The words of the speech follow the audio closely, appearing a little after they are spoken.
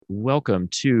Welcome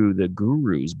to the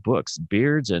Gurus Books,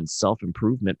 Beards, and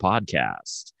Self-Improvement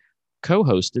podcast,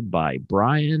 co-hosted by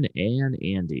Brian and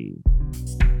Andy.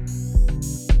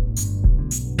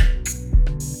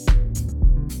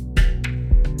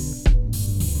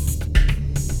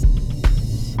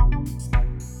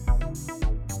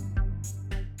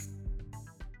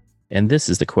 And this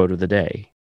is the quote of the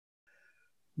day.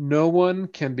 No one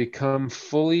can become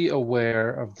fully aware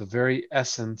of the very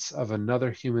essence of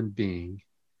another human being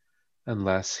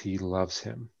unless he loves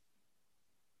him.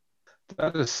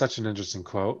 That is such an interesting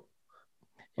quote.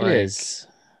 It is.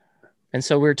 And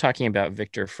so we're talking about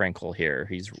Viktor Frankl here.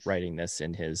 He's writing this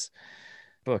in his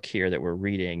book here that we're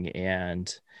reading.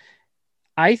 And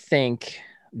I think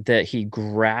that he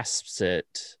grasps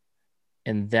it.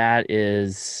 And that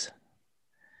is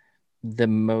the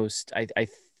most,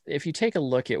 if you take a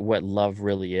look at what love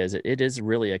really is, it is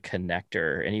really a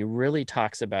connector. And he really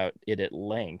talks about it at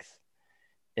length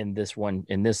in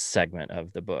this segment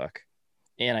of the book.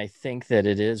 And I think that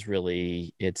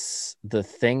it's the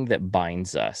thing that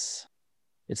binds us.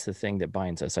 It's the thing that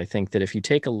binds us. I think that if you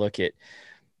take a look at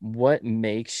what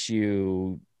makes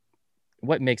people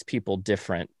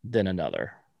different than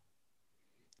another,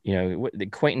 the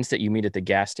acquaintance that you meet at the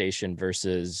gas station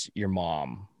versus your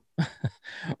mom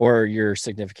or your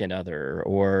significant other,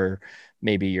 or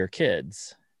maybe your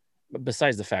kids,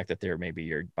 besides the fact that they're maybe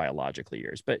your biologically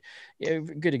yours. But a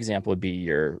good example would be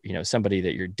somebody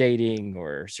that you're dating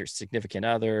or your significant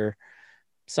other,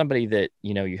 somebody that,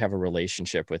 you have a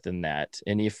relationship with in that.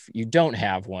 And if you don't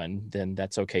have one, then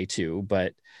that's okay too.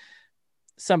 But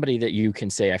somebody that you can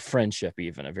say a friendship,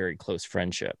 even a very close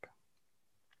friendship.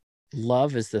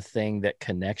 Love is the thing that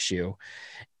connects you.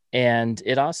 And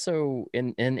it also,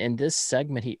 in this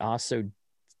segment, he also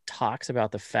talks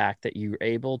about the fact that you're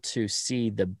able to see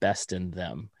the best in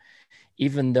them,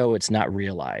 even though it's not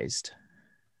realized.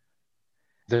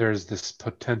 There's this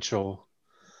potential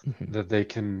that they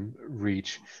can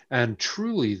reach. And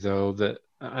truly, though,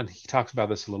 and he talks about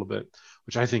this a little bit,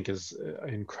 which I think is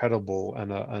incredible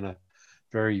and a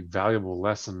very valuable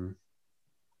lesson,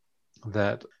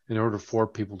 that in order for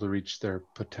people to reach their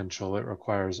potential, it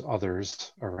requires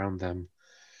others around them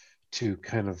to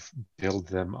kind of build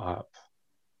them up.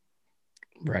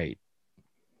 Right.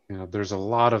 There's a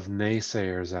lot of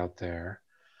naysayers out there.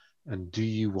 And do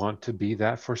you want to be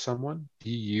that for someone? Do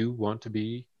you want to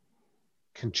be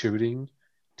contributing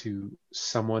to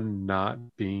someone not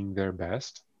being their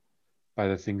best by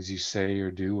the things you say or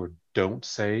do or don't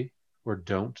say or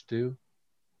don't do?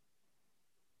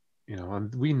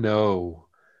 And we know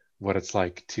what it's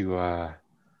like to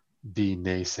be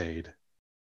naysayed.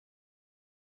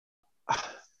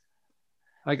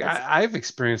 I've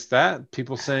experienced that.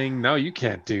 People saying, "No, you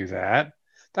can't do that.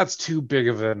 That's too big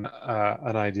of an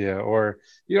idea," or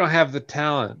 "You don't have the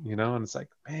talent," And it's like,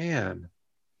 man.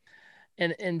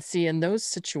 And see, in those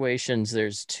situations,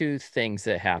 there's two things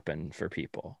that happen for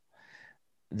people.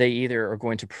 They either are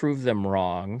going to prove them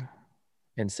wrong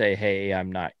and say, "Hey,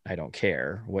 I don't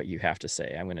care what you have to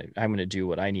say. I'm going to do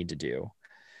what I need to do,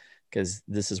 because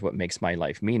this is what makes my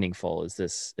life meaningful, is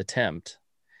this attempt."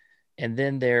 And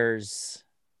then there's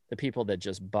the people that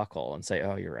just buckle and say,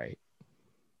 "Oh, you're right.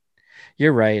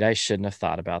 You're right. I shouldn't have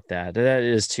thought about that. That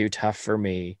is too tough for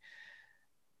me."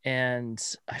 And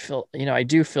I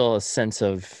do feel a sense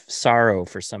of sorrow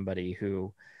for somebody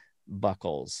who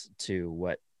buckles to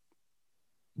what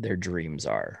their dreams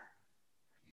are.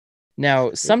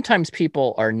 Now, sometimes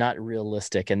people are not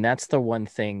realistic, and that's the one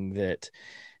thing that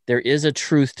there is a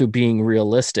truth to being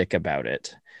realistic about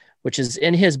it, which is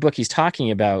in his book. He's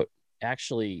talking about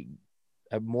actually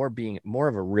being more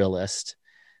of a realist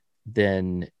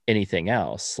than anything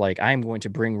else. Like, I'm going to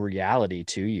bring reality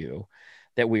to you,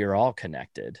 that we are all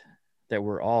connected,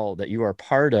 that you are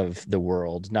part of the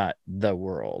world, not the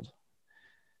world.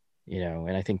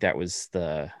 And I think that was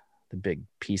the big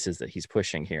pieces that he's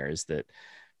pushing here, is that,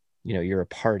 you're a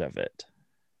part of it,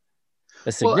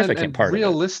 a significant part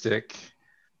realistic,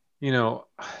 of it.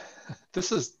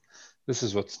 This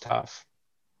is what's tough.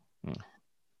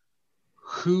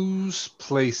 Whose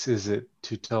place is it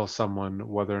to tell someone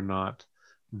whether or not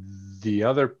the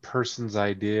other person's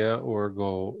idea or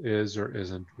goal is or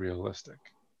isn't realistic?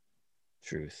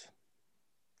 Truth.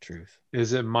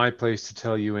 Is it my place to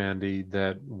tell you, Andy,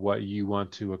 that what you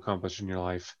want to accomplish in your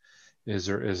life is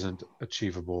or isn't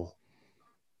achievable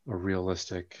or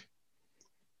realistic?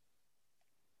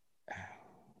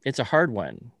 It's a hard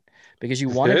one, because you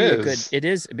want to be a good, it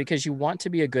is, because you want to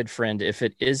be a good friend. If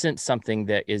it isn't something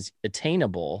that is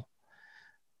attainable,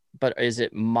 but is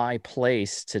it my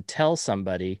place to tell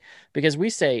somebody? Because we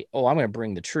say, oh, I'm going to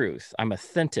bring the truth. I'm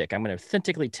authentic. I'm going to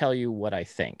authentically tell you what I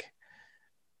think.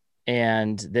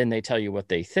 And then they tell you what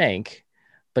they think.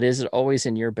 But is it always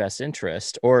in your best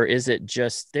interest, or is it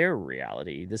just their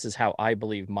reality? This is how I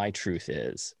believe my truth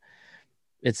is.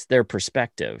 It's their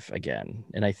perspective again.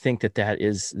 And I think that that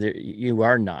is, you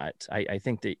are not. I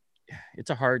think that it's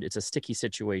a sticky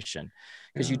situation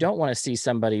because you Yeah. don't want to see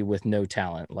somebody with no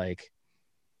talent, like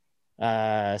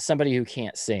somebody who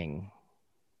can't sing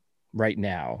right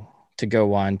now to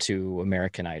go on to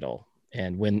American Idol.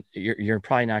 And when you're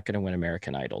probably not going to win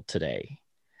American Idol today,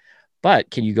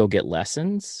 but can you go get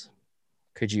lessons?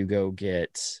 Could you go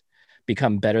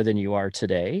become better than you are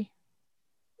today?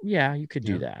 Yeah, you could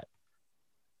do Yeah. that.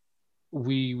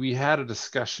 We had a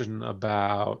discussion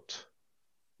about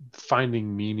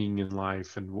finding meaning in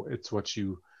life, and it's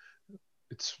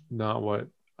not what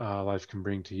life can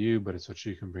bring to you, but it's what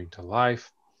you can bring to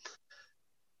life,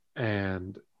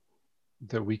 and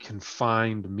that we can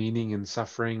find meaning in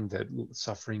suffering, that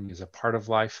suffering is a part of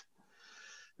life.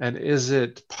 And is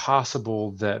it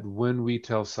possible that when we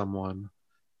tell someone,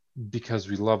 because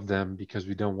we love them, because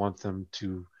we don't want them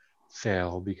to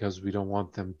fail, because we don't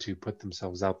want them to put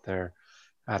themselves out there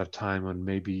at a time when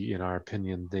maybe, in our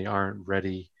opinion, they aren't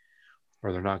ready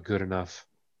or they're not good enough,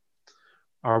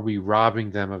 are we robbing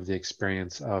them of the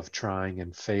experience of trying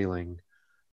and failing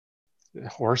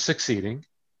or succeeding?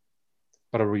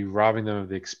 But are we robbing them of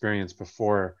the experience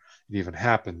before it even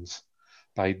happens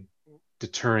by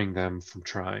deterring them from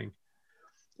trying?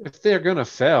 If they're going to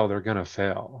fail, they're going to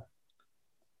fail.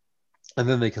 And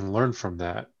then they can learn from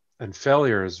that. And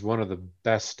failure is one of the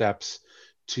best steps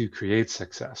to create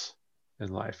success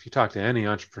in life. You talk to any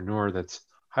entrepreneur that's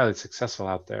highly successful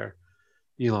out there,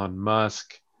 Elon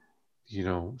Musk,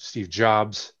 Steve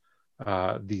Jobs,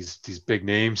 these big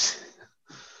names,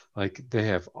 like they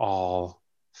have all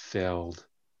failed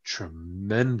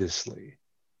tremendously.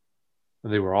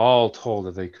 And they were all told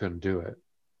that they couldn't do it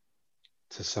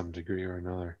to some degree or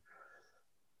another.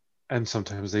 And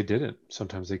sometimes they didn't,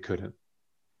 sometimes they couldn't.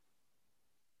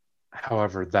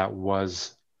 However, that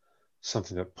was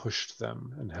something that pushed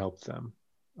them and helped them.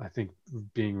 I think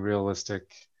being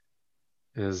realistic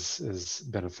is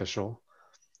beneficial.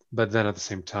 But then at the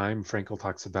same time, Frankl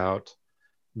talks about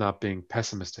not being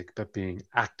pessimistic, but being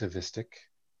activistic.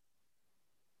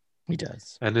 He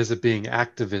does. And is it being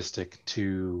activistic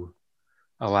to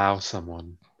allow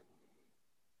someone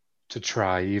to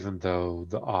try, even though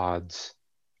the odds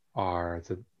are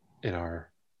that, in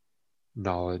our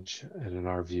knowledge and in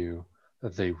our view,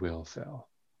 that they will fail?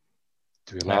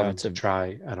 Do we allow them It's to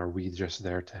try, and are we just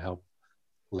there to help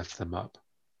lift them up?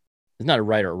 it's not a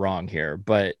right or wrong here,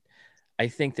 but I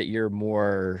think that you're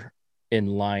more in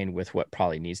line with what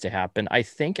probably needs to happen. I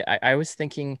think I was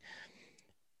thinking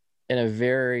in a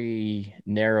very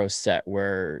narrow set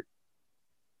where,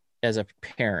 as a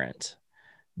parent,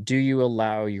 do you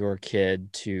allow your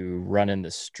kid to run in the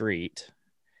street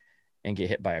and get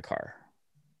hit by a car?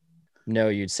 No,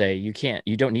 you'd say you can't,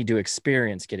 you don't need to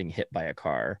experience getting hit by a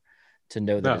car to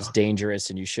know that it's No.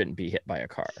 dangerous and you shouldn't be hit by a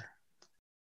car.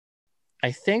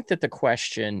 I think that the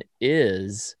question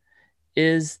is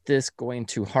this going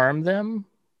to harm them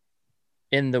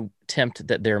in the attempt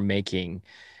that they're making?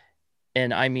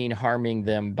 And I mean harming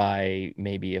them by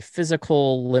maybe a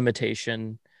physical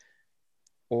limitation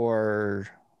or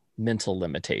mental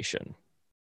limitation.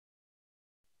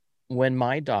 When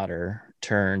my daughter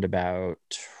turned about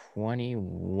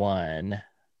 21,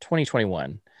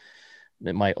 2021,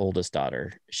 my oldest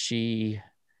daughter, she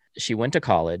went to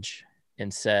college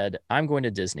and said, I'm going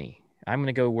to Disney. I'm going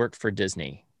to go work for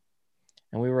Disney.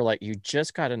 And we were like, you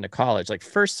just got into college, like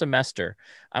first semester,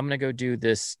 I'm going to go do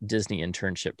this Disney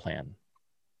internship plan.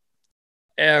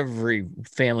 Every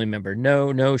family member,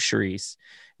 no, Charisse,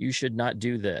 you should not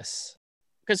do this,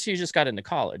 because she just got into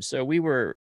college. So we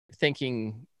were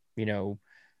thinking,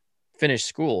 finish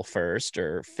school first,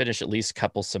 or finish at least a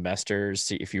couple semesters,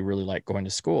 see if you really like going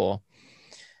to school.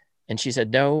 And she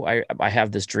said, no, I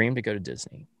have this dream to go to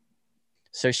Disney.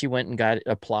 So she went and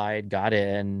got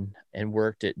in, and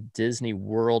worked at Disney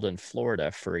World in Florida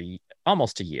for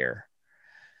almost a year.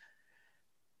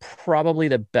 Probably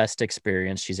the best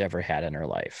experience she's ever had in her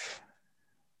life.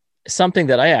 Something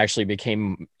that I actually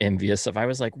became envious of. I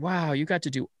was like, wow, you got to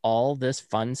do all this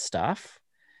fun stuff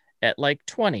at like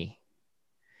 20.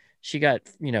 She got,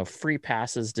 free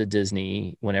passes to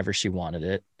Disney whenever she wanted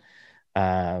it.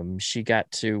 She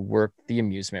got to work the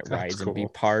amusement That's rides and be cool.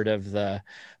 part of the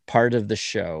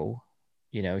show.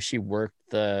 She worked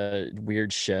the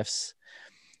weird shifts.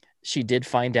 She did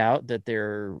find out that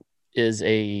is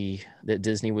that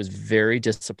Disney was very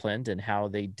disciplined in how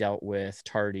they dealt with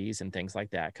tardies and things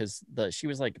like that, because she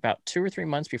was like about 2 or 3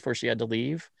 months before she had to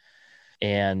leave,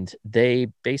 and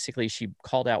she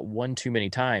called out one too many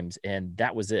times, and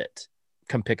that was it.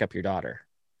 Come pick up your daughter.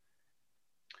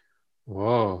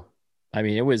 Whoa. I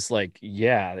mean, it was like,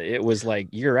 yeah, it was like,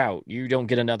 you're out. You don't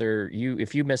get another,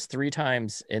 if you miss 3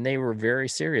 times. And they were very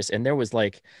serious. And there was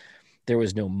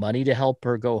no money to help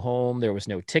her go home. There was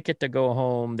no ticket to go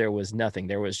home. There was nothing.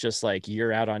 There was just like,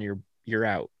 you're out.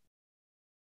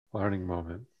 Learning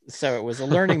moment. So it was a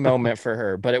learning moment for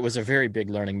her, but it was a very big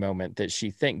learning moment that she,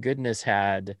 thank goodness,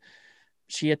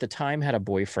 she at the time had a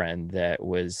boyfriend that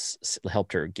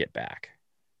helped her get back.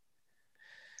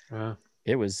 Uh,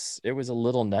 It was a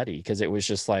little nutty, because it was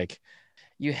just like,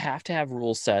 you have to have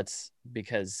rule sets,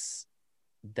 because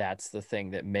that's the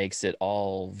thing that makes it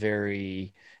all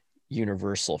very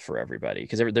universal for everybody,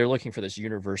 because they're looking for this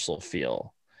universal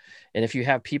feel. And if you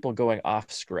have people going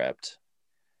off script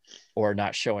or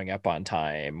not showing up on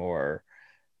time, or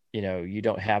you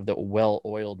don't have the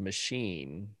well-oiled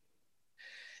machine,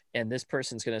 and this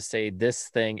person's going to say this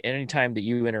thing anytime that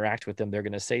you interact with them, they're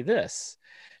going to say this.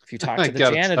 If you talk I to the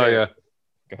gotta tell janitor, you,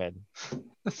 go ahead.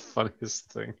 the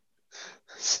funniest thing.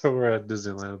 So we're at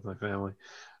Disneyland with my family,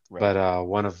 Right. but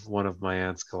one of my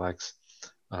aunts collects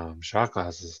shot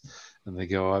glasses, and they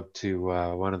go up to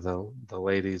one of the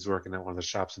ladies working at one of the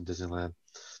shops in Disneyland.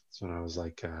 That's when I was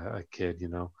like a kid, you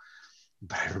know.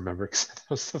 But I remember, because that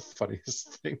was the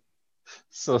funniest thing.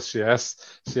 So she asked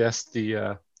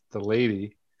the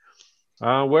lady,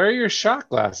 "Where are your shot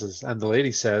glasses?" And the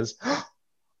lady says,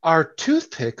 "Our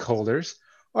toothpick holders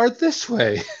are this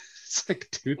way." It's like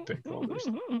toothpick holders.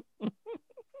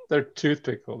 They're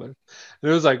toothpick holders.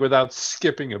 And it was like without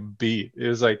skipping a beat. It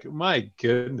was like, my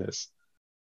goodness.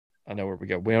 I know where we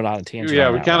go. We went on a tangent Yeah,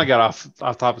 on we that kind of one. got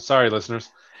off topic. Sorry, listeners.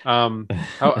 How,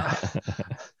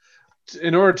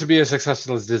 in order to be as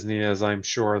successful as Disney is, I'm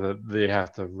sure that they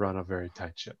have to run a very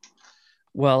tight ship.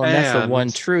 Well, and that's the one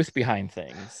And truth behind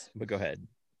things. But go ahead.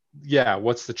 yeah,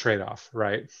 what's the trade-off,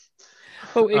 right?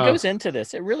 But it Uh, goes into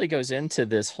this. It really goes into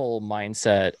this whole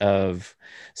mindset of.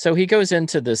 So he goes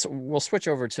into this. We'll switch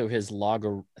over to his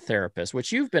logotherapist,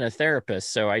 which you've been a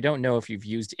therapist. So I don't know if you've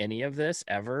used any of this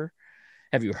ever.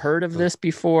 Have you heard of this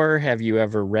before? Have you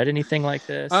ever read anything like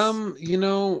this? you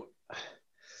know,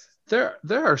 there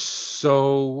are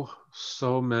so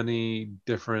many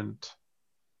different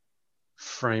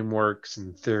frameworks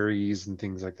and theories and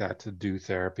things like that to do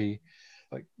therapy,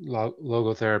 like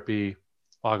logotherapy,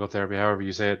 logotherapy, however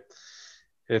you say it.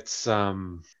 It's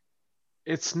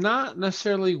not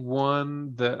necessarily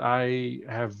one that I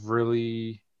have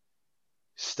really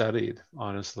studied,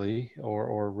 honestly,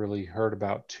 or really heard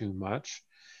about too much.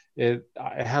 It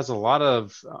has a lot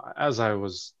of, as I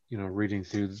was reading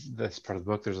through this part of the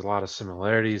book, there's a lot of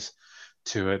similarities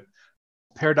to it.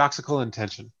 Paradoxical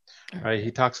intention, right? He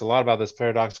Okay. talks a lot about this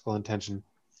paradoxical intention,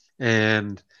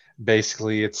 and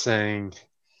basically it's saying,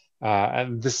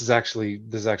 and this is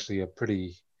actually a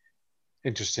pretty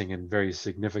interesting and very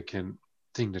significant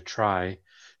thing to try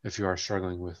if you are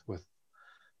struggling with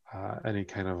any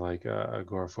kind of like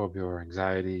agoraphobia or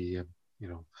anxiety,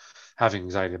 having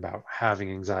anxiety about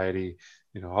having anxiety,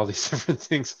 all these different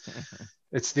things.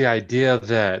 It's the idea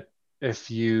that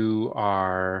if you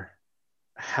are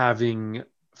having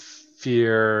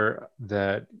fear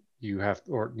that you have,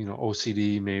 or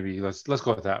OCD, maybe let's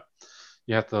go with that.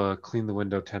 You have to clean the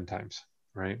window 10 times,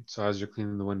 right? So as you're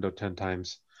cleaning the window 10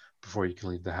 times before you can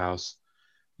leave the house,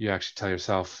 you actually tell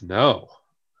yourself, no,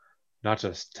 not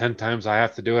just 10 times, I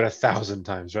have to do it 1,000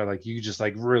 times, right? Like you just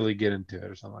like really get into it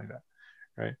or something like that,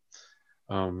 right?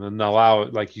 And allow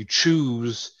it, like you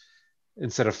choose,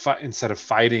 instead of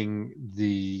fighting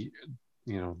the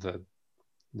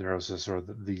neurosis or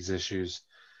these issues,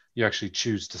 you actually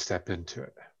choose to step into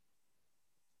it.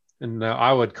 And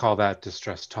I would call that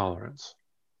distress tolerance.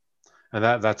 And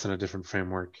that's in a different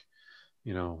framework.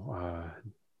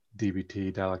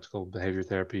 DBT, dialectical behavior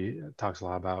therapy, talks a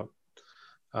lot about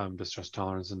distress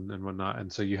tolerance and whatnot.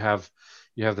 And so you have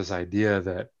this idea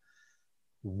that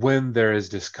when there is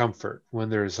discomfort, when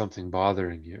there is something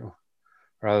bothering you,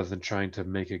 rather than trying to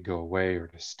make it go away or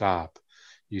to stop,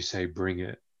 you say, bring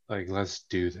it. Like, let's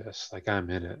do this. Like,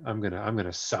 I'm in it. I'm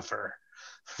gonna suffer.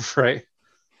 Right.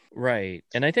 Right.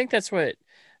 And I think that's what.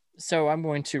 So I'm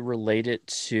going to relate it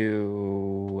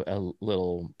to a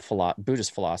little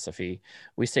Buddhist philosophy.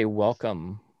 We say,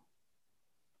 welcome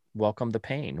the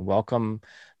pain, welcome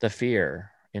the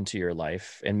fear into your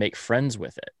life, and make friends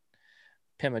with it.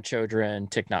 Pema Chodron,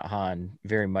 Thich Nhat Hanh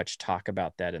very much talk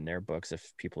about that in their books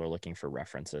if people are looking for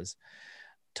references.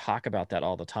 talk about that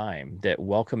all the time, that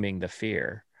welcoming the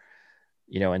fear,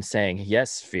 and saying,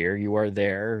 yes, fear, you are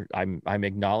there. I'm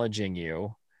acknowledging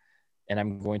you, and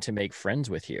I'm going to make friends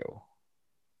with you.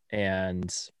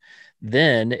 And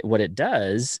then what it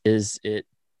does is it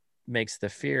makes the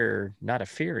fear not a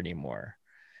fear anymore.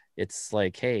 It's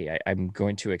like, hey, I'm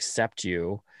going to accept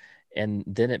you. And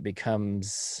then it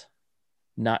becomes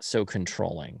not so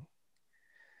controlling.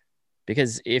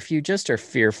 Because if you just are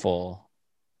fearful,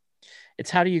 it's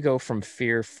how do you go from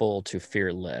fearful to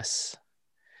fearless?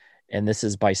 And this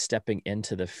is by stepping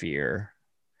into the fear,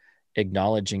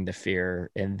 acknowledging the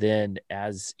fear. And then,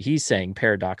 as he's saying,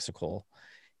 paradoxical,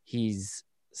 he's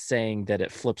saying that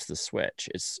it flips the switch.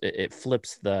 It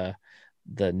flips the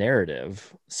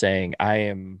narrative, saying,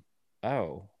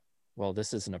 oh, well,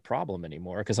 this isn't a problem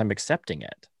anymore because I'm accepting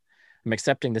it. I'm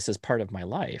accepting this as part of my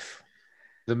life.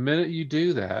 The minute you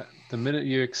do that, the minute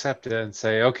you accept it and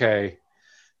say, okay,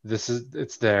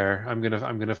 it's there. I'm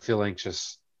gonna feel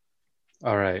anxious.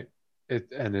 All right. It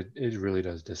really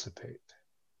does dissipate.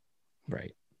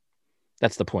 Right.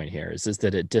 That's the point here, is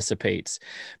that it dissipates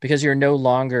because you're no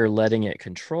longer letting it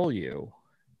control you,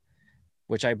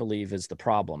 which I believe is the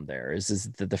problem there, is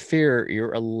that the fear,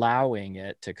 you're allowing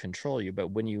it to control you. But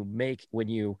when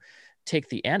you take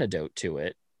the antidote to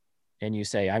it and you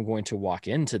say, I'm going to walk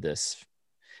into this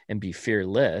and be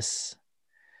fearless,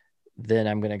 then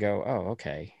I'm going to go, oh,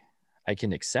 okay, I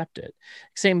can accept it.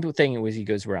 Same thing as he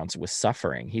goes around with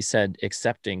suffering. He said,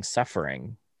 accepting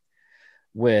suffering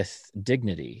with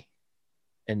dignity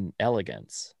and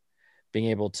elegance, being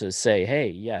able to say, hey,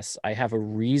 yes, I have a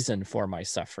reason for my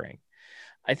suffering.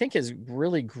 I think is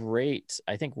really great.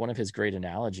 I think one of his great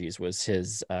analogies was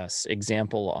his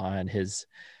example on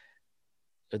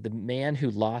the man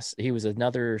who he was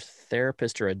another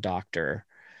therapist or a doctor,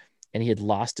 and he had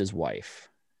lost his wife.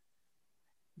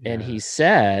 Yes. And he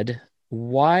said,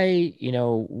 why,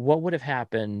 what would have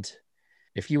happened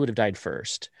if you would have died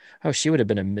first? Oh, she would have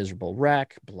been a miserable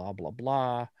wreck, blah, blah,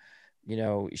 blah.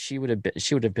 She would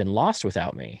have been lost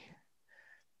without me.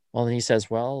 Well, then he says,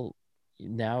 well,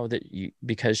 now that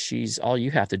because she's, all you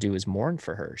have to do is mourn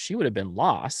for her. She would have been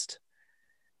lost.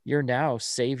 You're now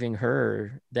saving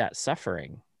her that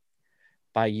suffering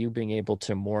by you being able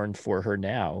to mourn for her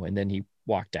now. And then he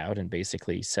walked out and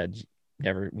basically said,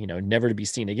 never to be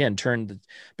seen again.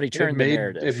 But he turned the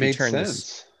narrative. It made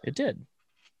sense. It did.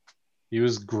 He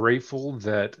was grateful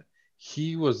that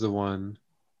he was the one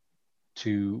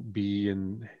to be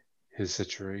in his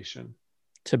situation,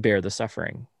 to bear the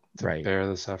suffering, right? Bear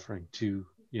the suffering,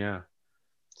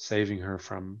 saving her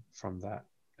from that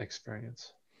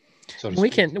experience. So we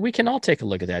can all take a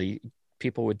look at that.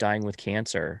 People with dying with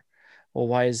cancer. Well,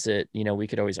 why is it, we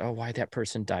could always, why that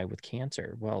person died with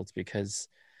cancer? Well, it's because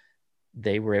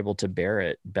they were able to bear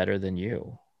it better than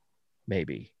you.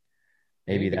 Maybe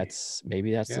that's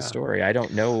the story. I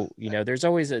don't know. There's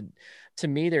always to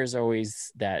me, there's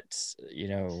always that,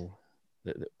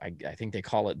 I think they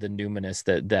call it the numinous,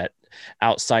 that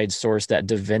outside source, that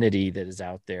divinity that is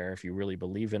out there, if you really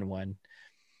believe in one.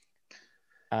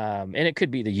 And it could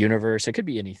be the universe. It could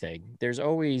be anything. There is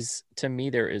always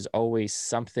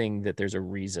something that there's a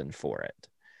reason for it.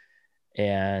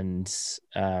 And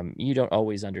you don't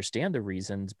always understand the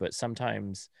reasons, but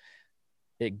sometimes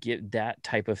that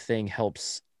type of thing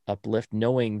helps uplift,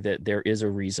 knowing that there is a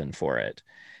reason for it,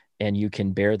 and you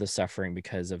can bear the suffering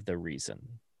because of the reason,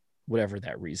 whatever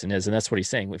that reason is. And that's what he's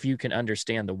saying. If you can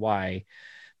understand the why,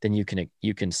 then you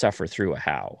can suffer through a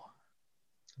how.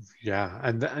 Yeah.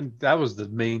 And that was the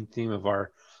main theme of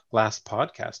our last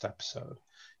podcast episode,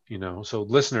 so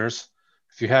listeners,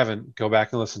 if you haven't, go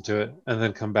back and listen to it and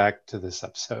then come back to this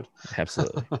episode.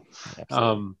 Absolutely.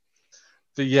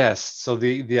 But yes, so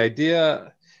the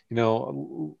idea,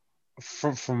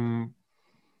 from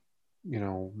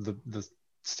the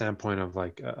standpoint of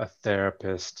like a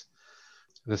therapist,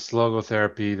 this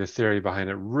logotherapy, the theory behind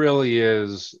it really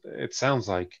is, it sounds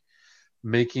like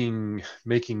making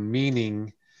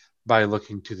meaning by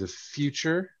looking to the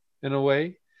future in a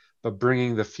way, but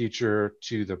bringing the future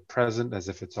to the present as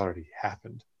if it's already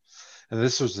happened. And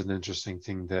this was an interesting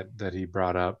thing that he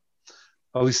brought up.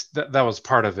 At least that was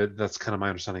part of it. That's kind of my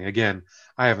understanding. Again,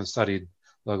 I haven't studied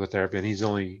logotherapy, and he's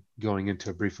only going into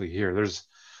it briefly here. There's,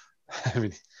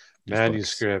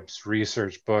 manuscripts, books,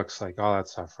 research, books, like all that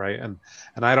stuff, right? And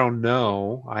I don't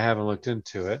know. I haven't looked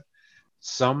into it.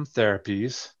 Some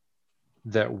therapies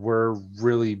that were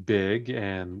really big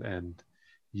and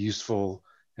useful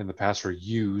in the past, or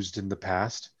used in the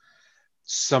past,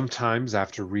 sometimes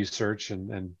after research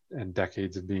and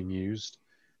decades of being used,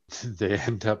 they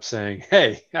end up saying,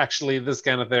 hey, actually, this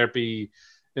kind of therapy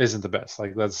isn't the best.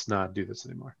 Like, let's not do this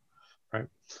anymore. right?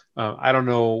 I don't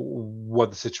know what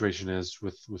the situation is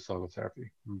with logotherapy.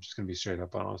 I'm just going to be straight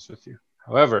up honest with you.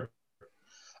 However,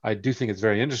 I do think it's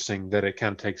very interesting that it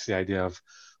kind of takes the idea of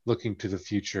looking to the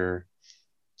future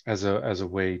as a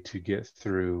way to get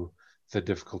through the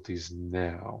difficulties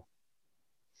now.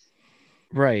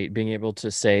 Right, being able to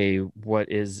say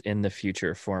what is in the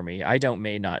future for me. I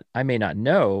may not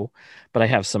know, but I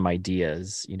have some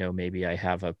ideas. Maybe I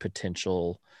have a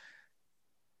potential,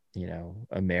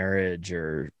 a marriage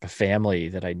or a family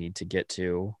that I need to get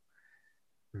to,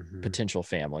 Mm-hmm. potential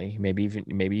family.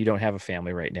 Maybe you don't have a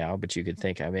family right now, but you could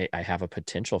think I have a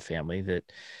potential family that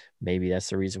maybe that's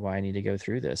the reason why I need to go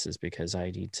through this, is because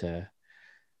I need to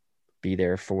be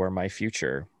there for my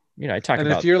future. I talk And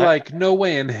if about you're like, no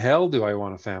way in hell do I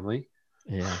want a family,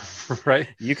 yeah, right?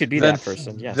 you could be Then that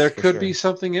person. Yes, there for could be sure.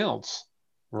 something else,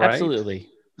 right? Absolutely.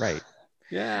 Right.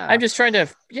 I'm Yeah. just trying to,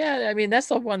 yeah, I mean, that's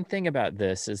the one thing about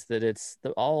this, is that it's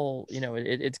the all,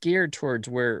 it's geared towards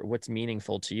what's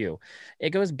meaningful to you. It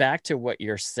goes back to what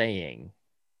you're saying.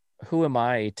 Who am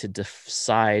I to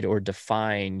decide or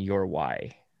define your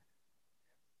why?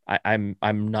 I'm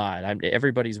not.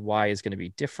 Everybody's why is going to be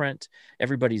different.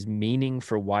 Everybody's meaning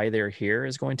for why they're here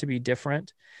is going to be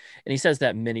different. And he says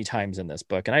that many times in this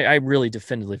book. And I really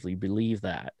definitively believe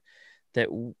that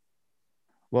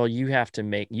well, you have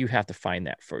to find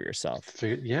that for yourself.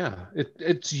 Yeah,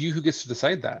 it's you who gets to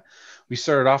decide that. We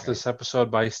started off Right. this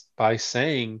episode by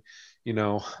saying,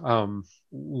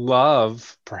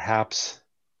 love perhaps,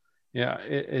 yeah,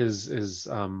 it is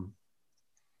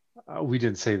we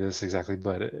didn't say this exactly,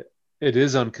 but it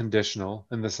is unconditional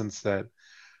in the sense that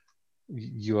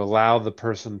you allow the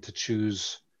person to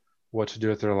choose what to do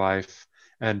with their life,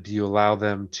 and you allow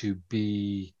them to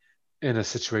be in a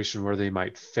situation where they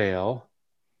might fail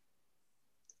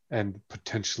and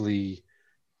potentially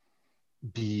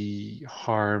be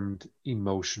harmed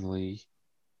emotionally,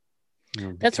 That's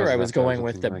where because I of was that failure or going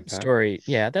with something the like that. story.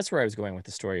 Yeah, that's where I was going with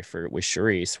the story with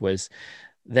Charisse, was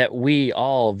that we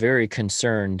all very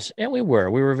concerned, and we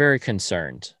were very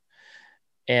concerned.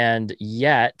 And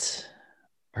yet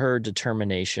her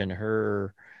determination,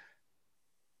 her,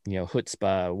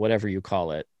 chutzpah, whatever you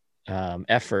call it,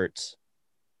 effort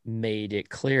made it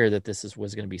clear that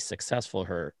was going to be successful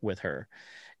with her.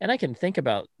 And I can think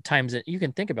about times that you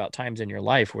can think about times in your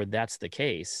life where that's the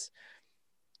case.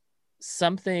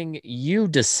 Something you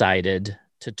decided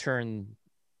to turn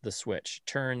the switch,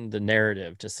 turn the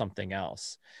narrative to something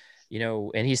else.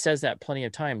 And he says that plenty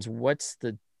of times. What's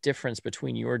the difference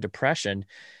between your depression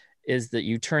is that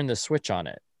you turn the switch on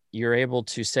it. You're able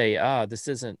to say, this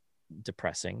isn't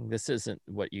depressing. This isn't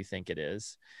what you think it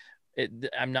is.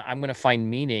 I'm going to find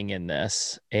meaning in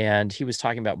this. And he was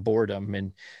talking about boredom,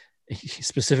 and he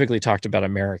specifically talked about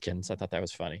Americans. I thought that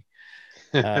was funny.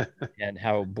 uh, and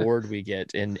how bored we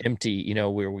get and empty,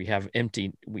 where we have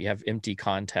empty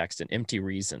context and empty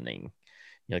reasoning.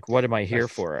 You're like, what am I here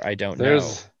for? I don't know.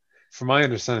 There's, from my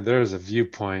understanding, there is a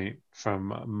viewpoint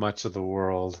from much of the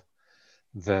world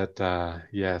that,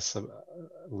 yes,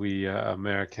 we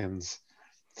Americans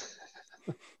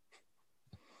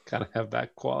kind of have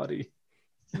that quality.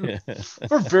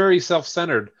 We're very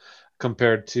self-centered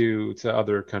compared to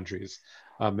other countries,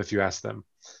 if you ask them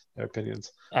their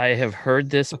opinions. I have heard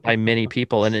this by many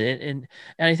people, and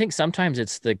I think sometimes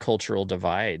it's the cultural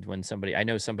divide. When I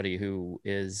know somebody who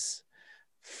is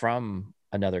from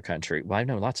another country. Well, I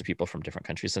know lots of people from different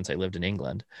countries since I lived in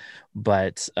England,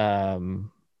 but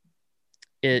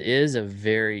it is a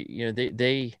very,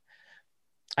 they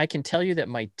I can tell you that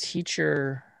my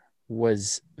teacher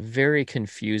was very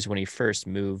confused when he first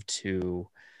moved to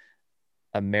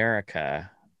America,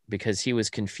 because he was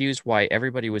confused why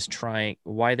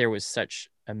there was such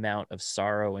amount of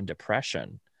sorrow and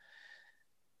depression.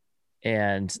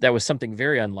 And that was something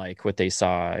very unlike what they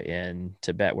saw in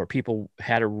Tibet, where people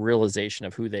had a realization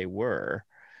of who they were.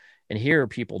 And here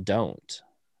people don't,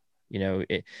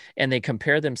 and they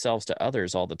compare themselves to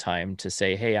others all the time to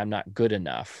say, hey, I'm not good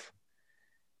enough.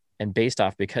 And based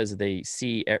off, because they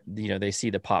see, they see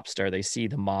the pop star, they see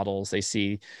the models, they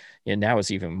see, and now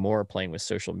it's even more playing with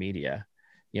social media.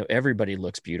 Everybody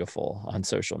looks beautiful on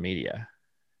social media,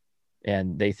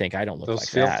 and they think I don't look Those like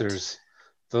that. filters,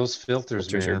 those filters,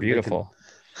 Filters are man, they can. beautiful.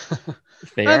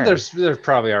 They And are. there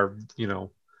probably are,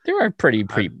 There are pretty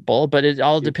I people, but it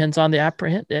all you, depends on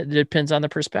it depends on the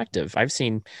perspective. I've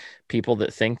seen people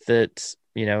that think that,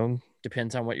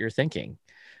 depends on what you're thinking.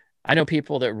 I know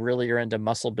people that really are into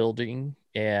muscle building,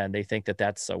 and they think that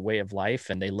that's a way of life,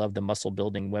 and they love the muscle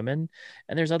building women.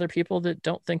 And there's other people that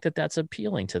don't think that that's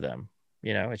appealing to them.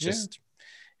 It's yeah, just,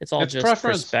 it's all it's just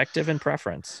preference. perspective and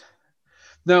preference.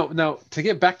 Now to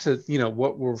get back to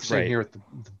what we're saying Right. here with the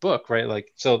book, right?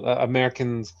 Like, so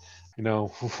Americans, you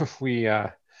know, we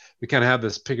kind of have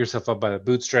this pick yourself up by the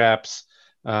bootstraps.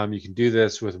 You can do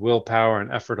this with willpower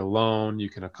and effort alone. You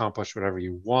can accomplish whatever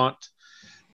you want.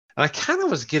 And I kind of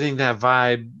was getting that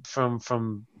vibe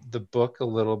from the book a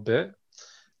little bit.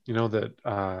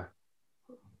 That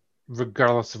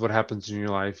regardless of what happens in your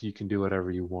life, you can do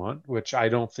whatever you want, which I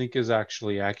don't think is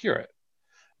actually accurate.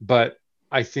 But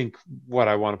I think what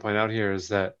I want to point out here is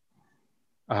that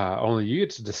only you get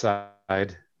to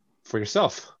decide for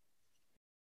yourself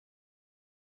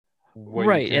what you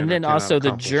Right. And can or then cannot also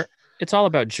accomplish. it's all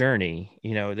about journey.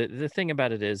 The thing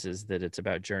about it is that it's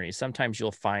about journey. Sometimes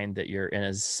you'll find that you're in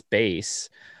a space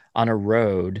on a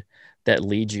road that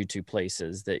leads you to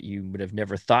places that you would have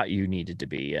never thought you needed to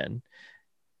be in.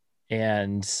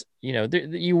 And,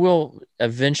 you will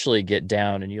eventually get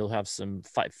down and you'll have some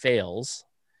fails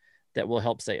that will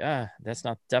help say, that's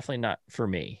definitely not for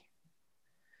me.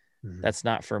 Mm-hmm. That's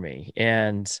not for me.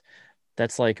 And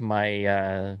that's like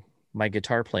my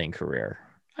guitar playing career.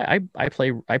 I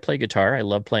play guitar. I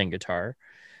love playing guitar.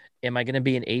 Am I going to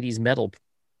be an 80s metal,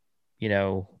 you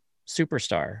know,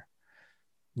 superstar?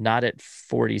 Not at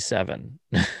 47.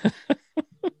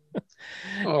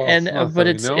 Oh, And not but that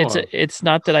we it's know it's of. it's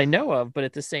not that I know of, but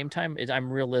at the same time,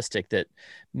 I'm realistic that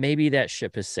maybe that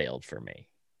ship has sailed for me.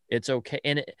 It's okay,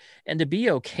 and to be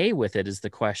okay with it is the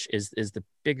question, is the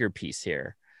bigger piece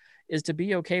here, is to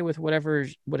be okay with whatever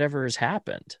has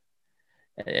happened.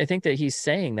 I think that he's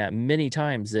saying that many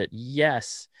times, that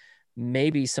yes,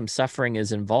 maybe some suffering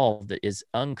is involved that is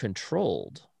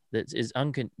uncontrolled, that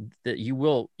you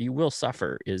will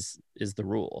suffer is the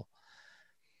rule.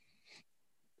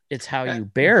 It's how you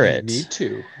bear You it. need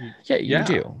to. Yeah, you Yeah,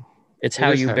 do. It's it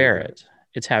how is you how you bear bear it. it.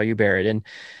 It's how you bear it.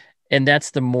 And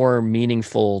that's the more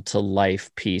meaningful to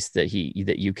life piece that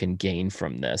you can gain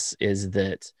from this, is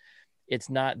that it's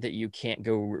not that you can't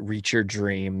go reach your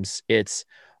dreams. It's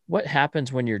what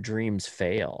happens when your dreams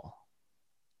fail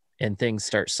and things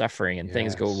start suffering and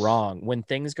things go Yes. wrong. When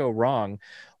things go wrong,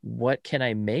 what can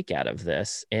I make out of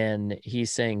this? And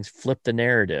he's saying, flip the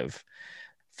narrative,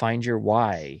 find your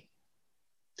why,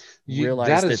 realize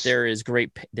That that is. there is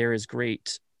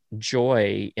great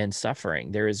joy in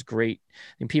suffering. There is great,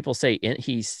 and people say,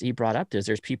 he brought up this,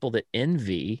 there's people that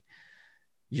envy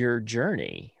your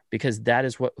journey, because that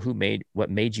is what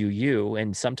made you you.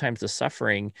 And sometimes the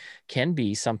suffering can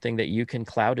be something that you can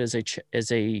cloud as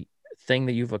a thing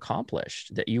that you've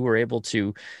accomplished, that you were able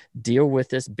to deal with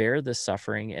this, bear this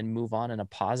suffering, and move on in a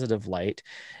positive light.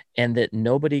 And that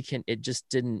nobody can, it just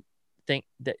didn't think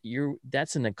that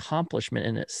that's an accomplishment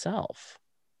in itself.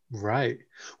 Right.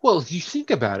 Well, if you think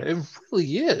about it, it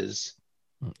really is.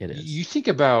 It You is. think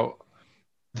about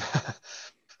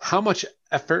how much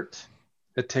effort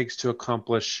it takes to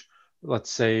accomplish, let's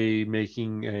say,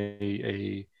 making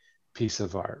a piece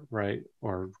of art, right?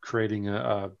 Or creating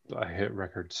a hit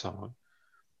record song.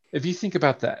 If you think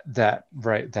about that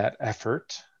right, that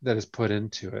effort that is put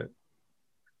into it,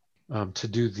 to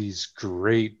do these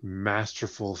great,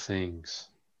 masterful things,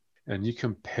 and you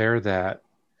compare that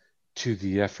to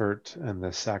the effort and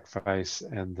the sacrifice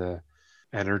and the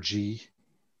energy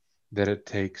that it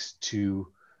takes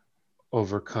to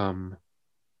overcome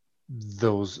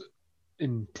those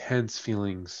intense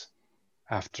feelings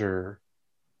after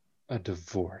a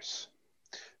divorce,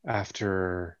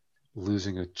 after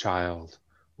losing a child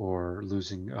or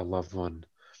losing a loved one,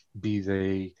 be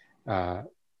they uh,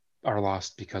 are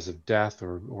lost because of death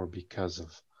or because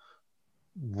of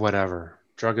whatever,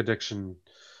 drug addiction,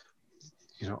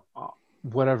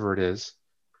 whatever it is,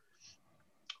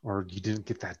 or you didn't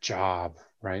get that job,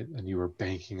 right? And you were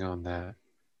banking on that.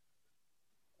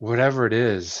 Whatever it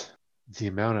is, the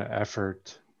amount of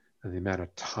effort and the amount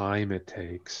of time it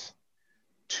takes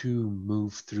to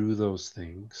move through those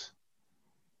things,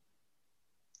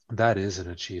 that is an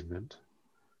achievement.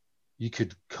 You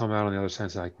could come out on the other side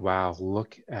and say, like, wow,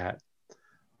 look at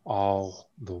all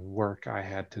the work I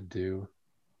had to do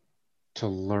to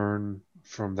learn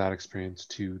from that experience,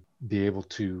 to be able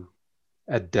to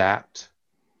adapt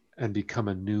and become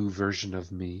a new version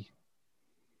of me.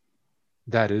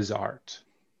 That is art.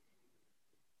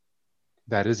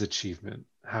 That is achievement.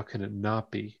 How can it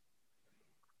not be?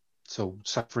 So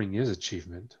suffering is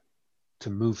achievement. To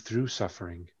move through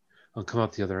suffering and come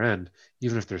out the other end,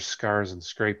 even if there's scars and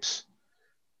scrapes,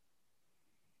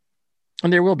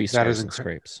 And there will be that is stars and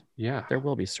incredible. scrapes. Yeah. There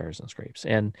will be stars and scrapes.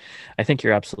 And I think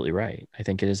you're absolutely right. I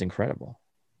think it is incredible.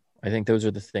 I think those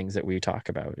are the things that we talk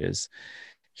about, is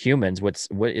humans.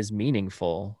 What is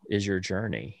meaningful is your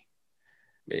journey.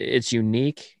 It's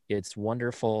unique. It's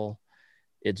wonderful.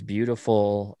 It's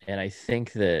beautiful. And I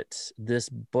think that this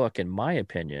book, in my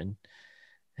opinion,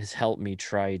 has helped me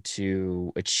try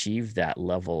to achieve that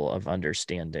level of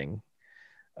understanding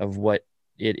of what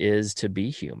it is to be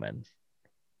human.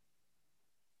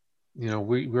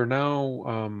 We're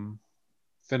now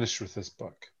finished with this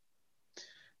book.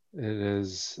 It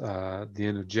is the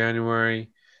end of January.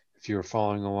 If you were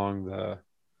following along the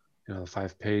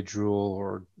 5-page rule,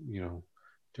 or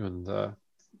doing the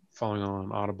following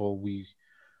on Audible,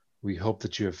 we hope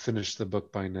that you have finished the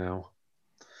book by now,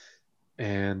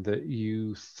 and that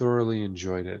you thoroughly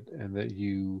enjoyed it, and that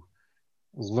you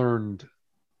learned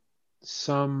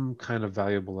some kind of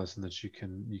valuable lesson that you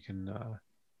can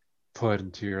put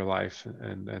into your life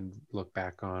and look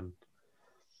back on.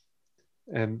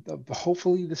 And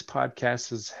hopefully this podcast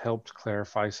has helped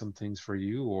clarify some things for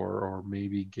you, or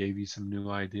maybe gave you some new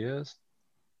ideas.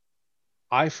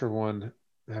 I, for one,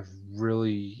 have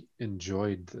really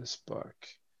enjoyed this book.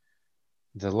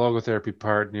 The logotherapy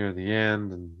part near the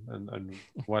end and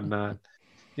whatnot.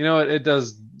 It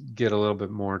does get a little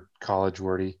bit more college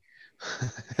wordy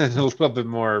and a little bit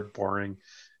more boring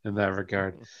in that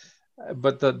regard.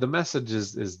 But the message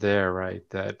is there, right?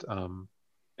 That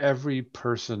every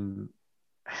person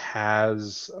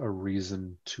has a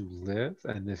reason to live.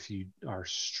 And if you are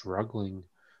struggling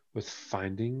with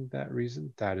finding that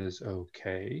reason, that is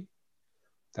okay.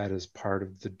 That is part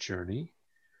of the journey.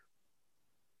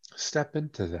 Step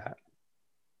into that.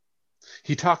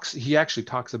 He actually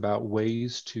talks about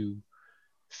ways to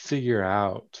figure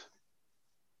out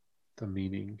the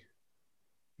meaning,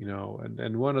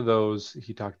 and one of those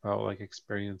he talked about, like,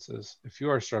 experiences. If you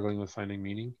are struggling with finding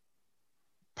meaning,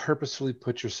 purposefully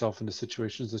put yourself into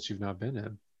situations that you've not been in.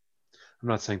 I'm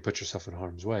not saying put yourself in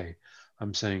harm's way.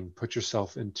 I'm saying put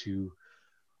yourself into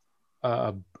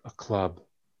a club,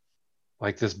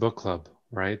 like this book club,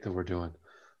 right, that we're doing.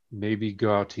 Maybe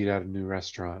go out to eat at a new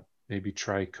restaurant. Maybe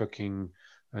try cooking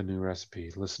a new recipe,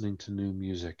 listening to new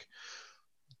music.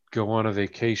 Go on a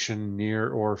vacation near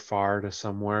or far to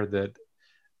somewhere that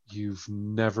you've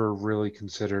never really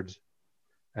considered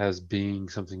as being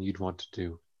something you'd want to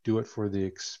do. Do it for the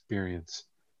experience.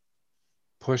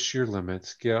 Push your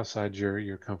limits, get outside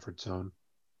your comfort zone,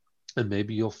 and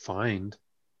maybe you'll find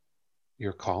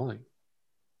your calling.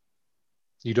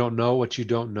 You don't know what you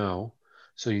don't know,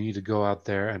 so you need to go out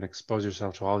there and expose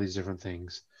yourself to all these different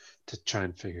things to try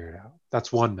and figure it out.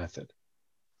 That's one method.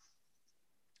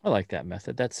 I like that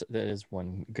method. That is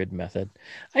one good method.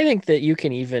 I think that you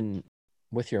can even,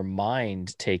 with your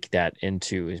mind, take that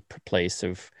into a place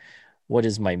of what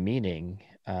is my meaning.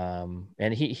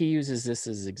 And he uses this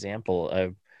as an example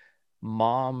of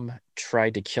mom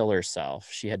tried to kill herself.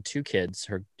 She had two kids.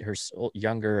 Her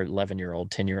younger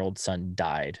 11-year-old, 10-year-old son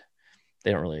died.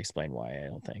 They don't really explain why, I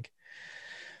don't think.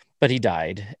 But he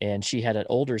died, and she had an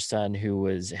older son who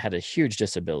had a huge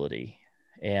disability.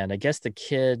 And I guess the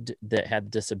kid that had the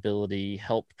disability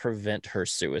helped prevent her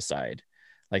suicide.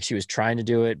 Like, she was trying to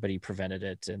do it, but he prevented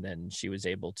it. And then she was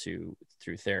able to,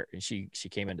 through therapy, she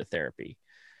came into therapy.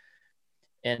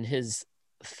 And his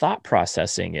thought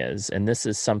processing is, and this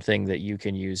is something that you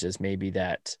can use as maybe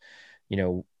that,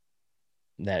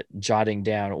 that jotting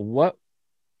down, what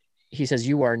he says,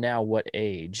 you are now what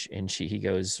age? And he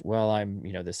goes, well, I'm,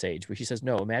 this age. But he says,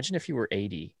 no, imagine if you were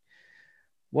 80,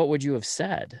 what would you have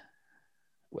said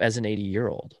as an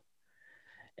 80-year-old?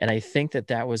 And I think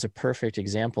that was a perfect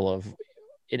example of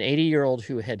an 80-year-old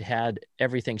who had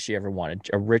everything she ever wanted,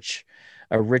 a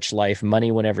rich life,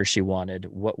 money whenever she wanted.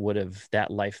 What would have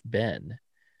that life been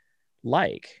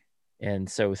like? And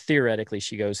so theoretically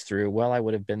she goes through, well, I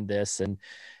would have been this. And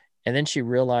then she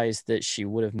realized that she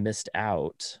would have missed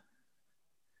out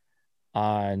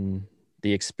on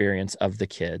the experience of the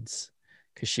kids,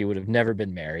 because she would have never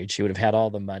been married. She would have had all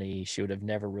the money. She would have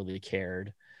never really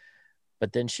cared.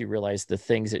 But then she realized the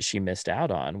things that she missed out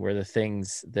on were the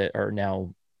things that are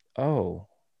now,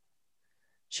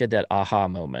 she had that aha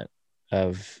moment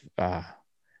of,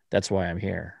 that's why I'm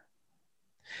here.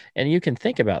 And you can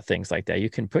think about things like that. You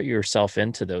can put yourself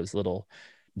into those little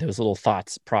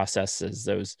thoughts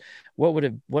processes, what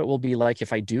will be like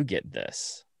if I do get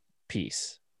this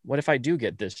piece? What if I do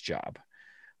get this job?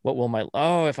 What will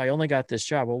if I only got this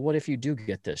job? Well, what if you do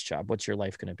get this job? What's your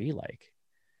life going to be like?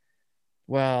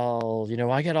 Well,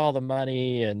 I get all the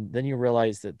money, and then you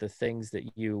realize that the things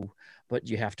but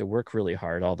you have to work really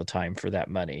hard all the time for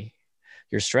that money.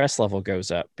 Your stress level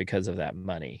goes up because of that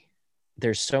money.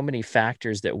 There's so many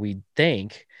factors that we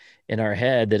think in our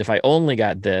head that if I only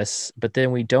got this, but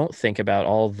then we don't think about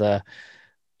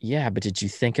but did you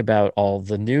think about all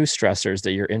the new stressors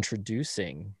that you're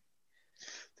introducing?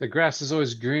 the grass is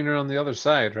always greener on the other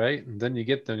side, right? And then you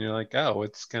get there and you're like, oh,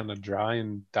 it's kind of dry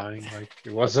and dying like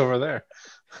it was over there.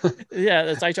 Yeah,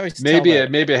 that's, I always tell maybe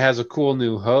that. it has a cool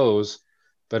new hose,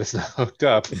 but it's not hooked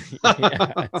up.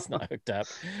 Yeah, it's not hooked up.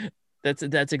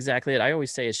 That's exactly it. I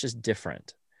always say it's just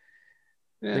different.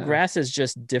 The Yeah. grass is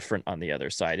just different on the other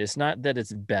side. It's not that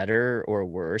it's better or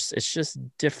worse. It's just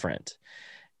different.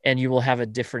 And you will have a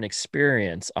different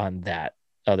experience on that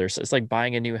other side. It's like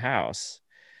buying a new house.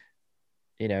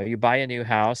 You know, you buy a new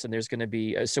house and there's going to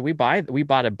be, so we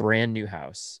bought a brand new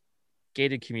house,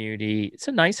 gated community. It's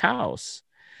a nice house.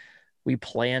 We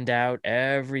planned out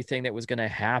everything that was going to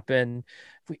happen.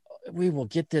 We will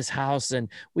get this house and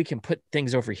we can put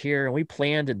things over here, and we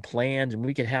planned and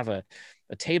we could have a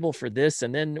table for this.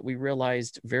 And then we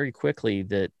realized very quickly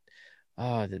that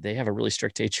that they have a really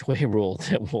strict HOA rule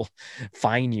that will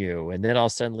fine you. And then all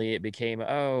suddenly it became,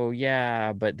 oh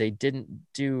yeah, but they didn't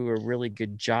do a really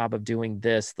good job of doing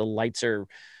this. The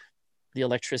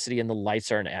electricity and the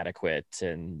lights aren't adequate,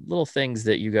 and little things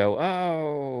that you go,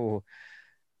 oh.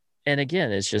 And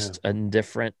again, it's Yeah. just a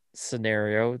different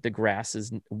scenario. The grass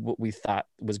is what we thought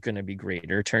was going to be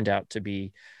greener, turned out to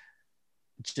be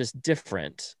just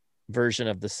different version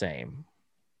of the same.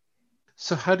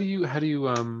 So how do you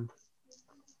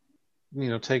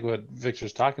take what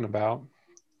Victor's talking about,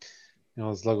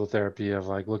 this logotherapy of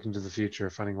like looking to the future,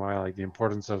 finding why, like the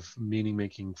importance of meaning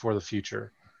making for the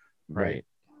future, right? Right.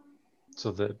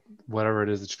 So that whatever it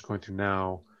is that you're going through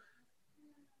now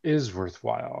is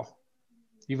worthwhile,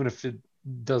 even if it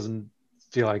doesn't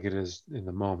feel like it is in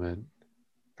the moment.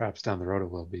 Perhaps down the road it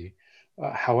will be.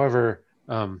 However,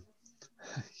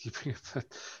 you bring up,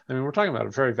 I mean, we're talking about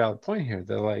a very valid point here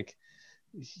that like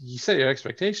you set your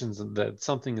expectations that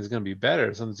something is going to be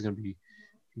better, something's going to be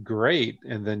great,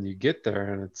 and then you get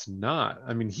there and it's not.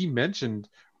 I mean, he mentioned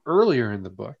earlier in the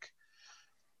book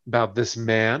about this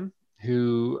man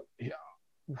who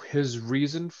his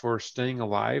reason for staying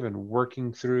alive and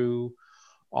working through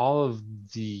all of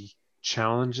the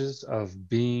challenges of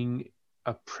being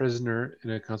a prisoner in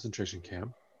a concentration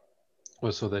camp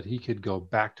was so that he could go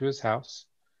back to his house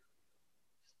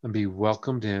and be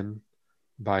welcomed in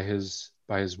by his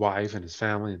wife and his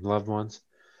family and loved ones,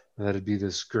 and that it'd be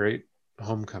this great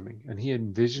homecoming. And he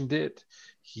envisioned it.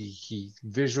 He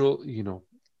visual,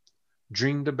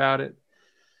 dreamed about it.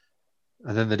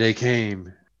 And then the day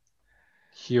came.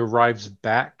 He arrives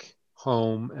back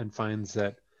home and finds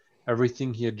that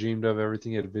everything he had dreamed of,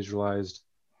 everything he had visualized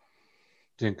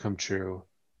didn't come true.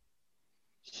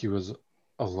 He was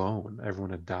alone. Everyone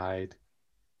had died.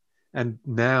 And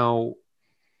now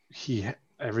he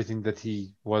everything that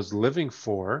he was living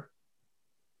for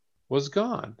was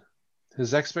gone.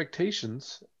 His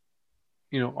expectations,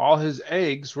 all his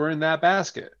eggs were in that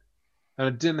basket. And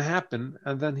it didn't happen.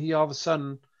 And then he all of a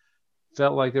sudden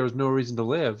felt like there was no reason to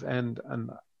live. And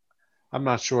I'm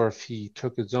not sure if he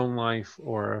took his own life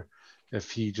or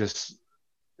if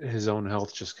his own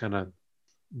health just kind of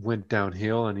went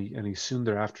downhill, and he soon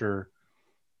thereafter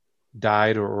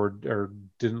died or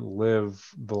didn't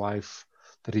live the life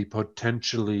that he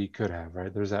potentially could have,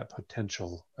 right? There's that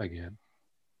potential again.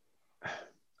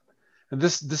 And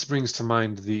this brings to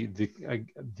mind the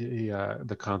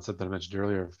concept that I mentioned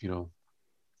earlier of,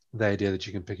 the idea that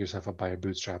you can pick yourself up by your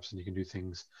bootstraps and you can do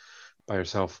things by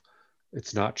yourself.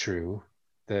 It's not true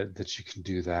that you can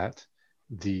do that.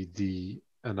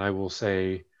 And I will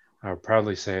say, I will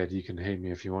proudly say it, you can hate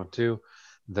me if you want to,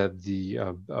 that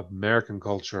the American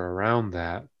culture around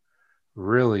that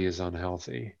really is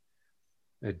unhealthy.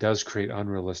 It does create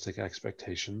unrealistic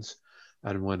expectations.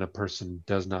 And when a person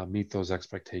does not meet those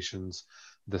expectations,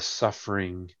 the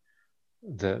suffering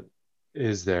that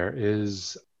is there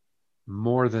is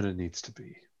more than it needs to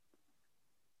be.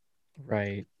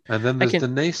 Right. And then I there's can,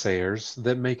 the naysayers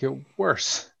that make it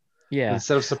worse. yeah.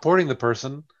 Instead of supporting the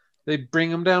person, they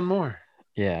bring them down more.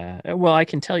 Yeah. Well, I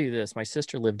can tell you this. My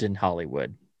sister lived in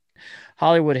Hollywood.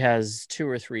 Hollywood has two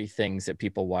or three things that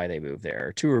people why they move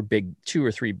there. Two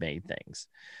or three main things.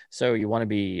 So you want to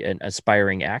be an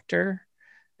aspiring actor,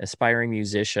 aspiring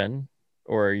musician,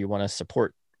 or you want to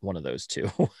support one of those two.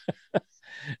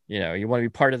 You want to be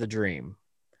part of the dream.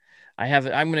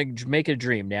 I'm going to make a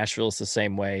dream. Nashville's the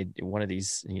same way. One of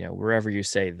these, wherever you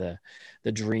say the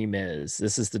dream is,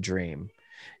 this is the dream.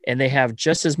 And they have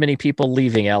just as many people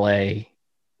leaving LA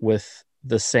with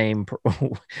the same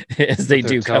as they With their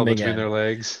do tail coming between in. their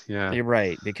legs. Yeah. You're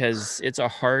right, because it's a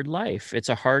hard life. It's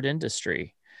a hard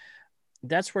industry.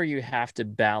 That's where you have to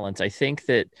balance. I think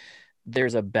that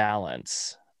there's a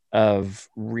balance of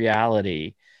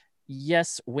reality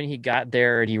yes, when he got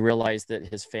there and he realized that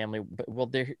his family, but well,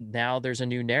 now there's a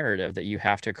new narrative that you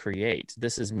have to create.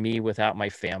 This is me without my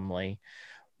family.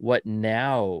 What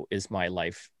now is my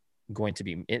life going to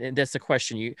be? And that's the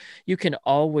question you can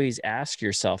always ask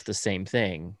yourself the same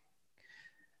thing.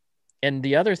 And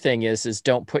the other thing is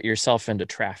don't put yourself into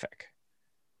traffic.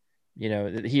 You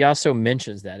know, he also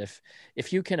mentions that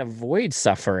if you can avoid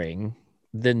suffering,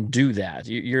 then do that.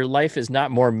 Your life is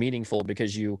not more meaningful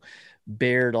because you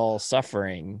bared all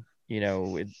suffering. You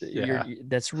know, Yeah.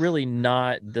 that's really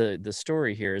not the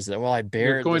story here. Is that, well, I You're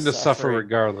bared the going to suffer suffering.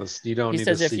 regardless. You don't He need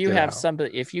to says if seek you it have out.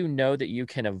 somebody, if you know that you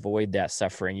can avoid that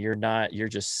suffering, you're not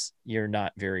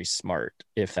very smart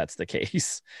if that's the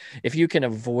case. If you can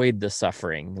avoid the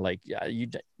suffering, like you,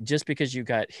 just because you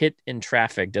got hit in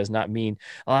traffic does not mean,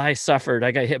 oh, I suffered,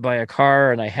 I got hit by a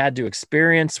car and I had to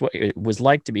experience what it was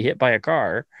like to be hit by a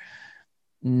car.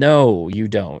 No, you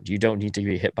don't need to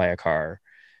be hit by a car.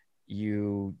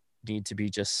 You need to be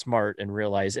just smart and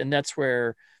realize, and that's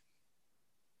where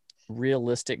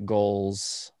realistic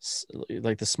goals,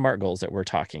 like the SMART goals that we're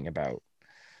talking about,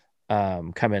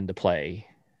 come into play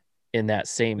Yeah. in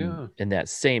that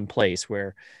same place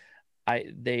where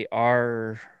they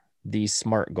are these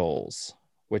SMART goals,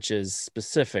 which is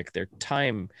specific. They're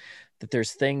time, that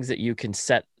there's things that you can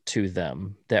set to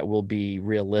them that will be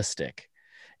realistic.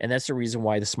 And that's the reason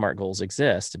why the SMART goals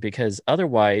exist, because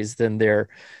otherwise then they're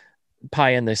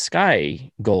pie in the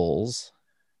sky goals.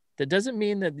 That doesn't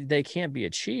mean that they can't be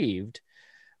achieved,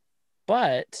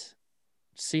 but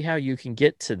see how you can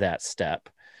get to that step.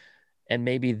 And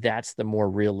maybe that's the more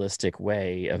realistic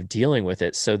way of dealing with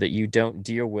it, so that you don't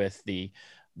deal with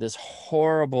this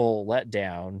horrible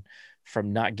letdown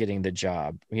from not getting the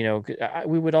job. You know,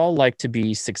 we would all like to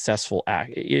be successful.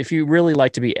 If you really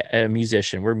like to be a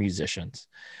musician, we're musicians.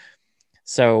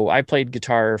 So I played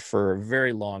guitar for a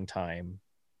very long time.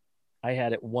 I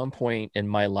had at one point in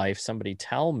my life somebody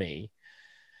tell me,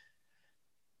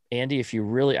 Andy, if you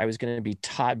really, I was going to be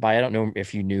taught by, I don't know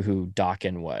if you knew who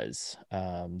Dokken was.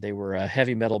 They were a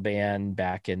heavy metal band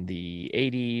back in the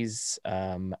 80s.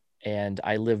 And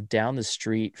I lived down the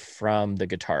street from the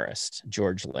guitarist,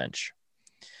 George Lynch.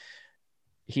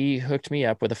 He hooked me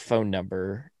up with a phone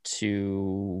number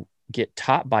to get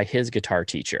taught by his guitar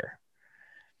teacher.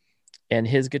 And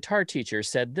his guitar teacher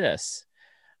said this: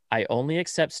 I only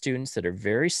accept students that are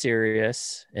very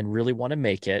serious and really want to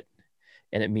make it.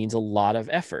 And it means a lot of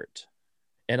effort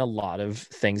and a lot of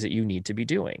things that you need to be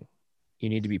doing. You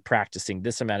need to be practicing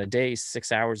this amount of days,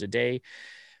 6 hours a day.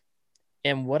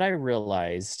 And what I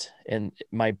realized, and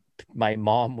my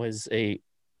mom was a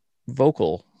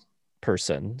vocal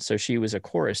person, so she was a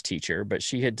chorus teacher, but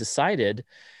she had decided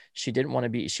she didn't want to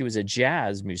be, she was a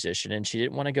jazz musician and she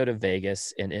didn't want to go to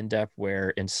Vegas and end up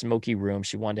where in smoky rooms.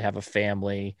 She wanted to have a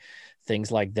family,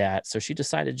 things like that. So she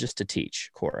decided just to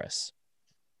teach chorus.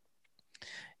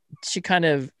 She kind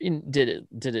of did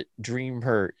it dream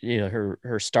her,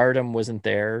 her stardom wasn't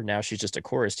there. Now she's just a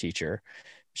chorus teacher.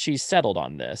 She settled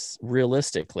on this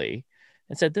realistically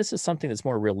and said, this is something that's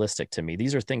more realistic to me.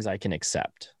 These are things I can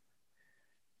accept.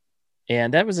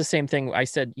 And that was the same thing. I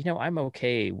said, I'm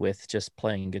okay with just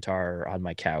playing guitar on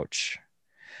my couch.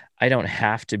 I don't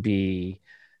have to be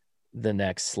the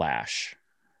next Slash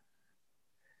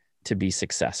to be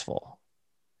successful.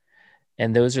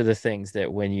 And those are the things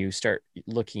that when you start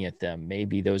looking at them,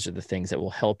 maybe those are the things that will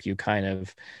help you kind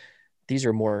of, these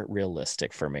are more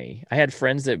realistic for me. I had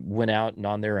friends that went out and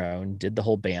on their own, did the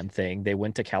whole band thing. They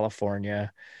went to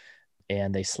California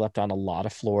and they slept on a lot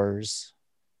of floors.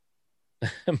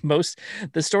 Most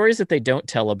the stories that they don't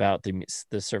tell about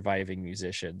the surviving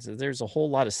musicians, there's a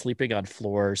whole lot of sleeping on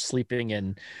floors, sleeping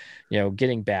in,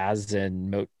 getting baths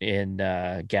in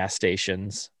gas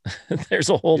stations. There's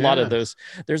a whole lot of Yeah. those.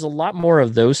 There's a lot more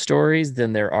of those stories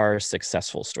than there are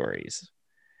successful stories.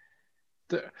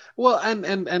 Well,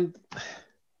 and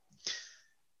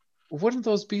wouldn't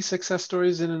those be success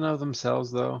stories in and of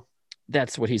themselves, though?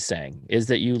 That's what he's saying, is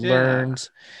that Yeah.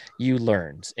 you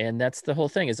learned. And that's the whole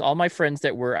thing, is all my friends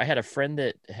that were, I had a friend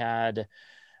that had,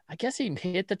 I guess he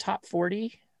hit the top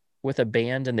 40 with a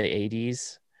band in the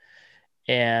 80s.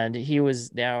 And he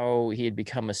had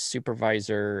become a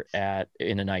supervisor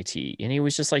in an IT. And he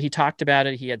was just like, he talked about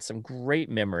it. He had some great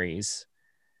memories.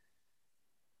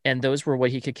 And those were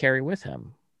what he could carry with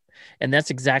him. And that's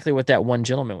exactly what that one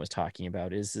gentleman was talking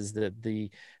about, is that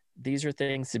these are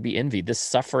things to be envied. This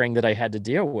suffering that I had to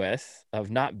deal with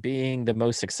of not being the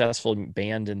most successful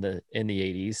band in the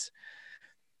 80s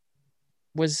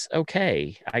was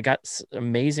okay. I got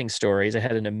amazing stories. I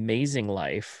had an amazing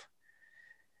life.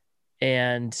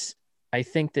 And I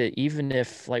think that even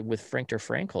if, like with Viktor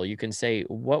Frankl, you can say,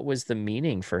 what was the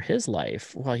meaning for his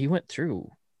life? Well, he went through,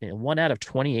 1 out of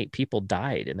 28 people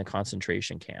died in the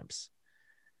concentration camps.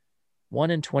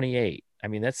 1 in 28. I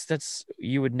mean, that's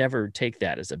you would never take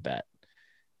that as a bet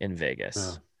in Yeah.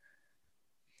 Vegas.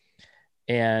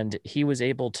 And he was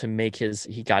able to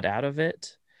he got out of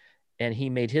it, and he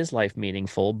made his life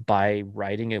meaningful by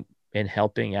writing it and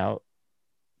helping out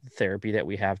therapy that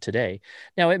we have today.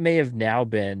 Now, it may have now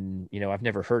been, I've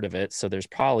never heard of it, so there's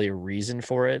probably a reason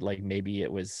for it. Like maybe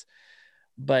it was,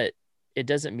 but it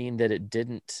doesn't mean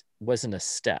that wasn't a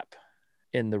step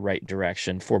in the right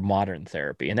direction for modern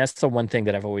therapy. And that's the one thing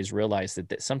that I've always realized,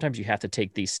 that sometimes you have to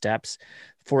take these steps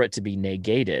for it to be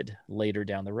negated later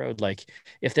down the road. Like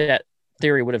if that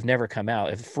theory would have never come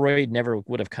out, if Freud never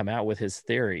would have come out with his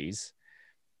theories,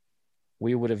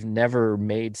 we would have never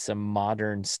made some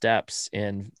modern steps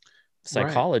in Right.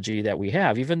 psychology that we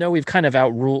have, even though we've kind of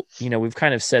outruled, we've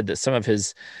kind of said that some of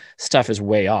his stuff is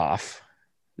way off,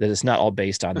 that it's not all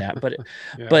based on that. But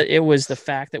Yeah. but it was the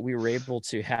fact that we were able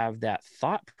to have that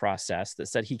thought process that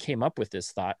said, he came up with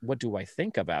this thought, what do I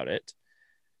think about it?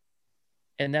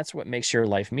 And that's what makes your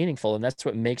life meaningful, and that's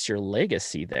what makes your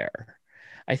legacy there.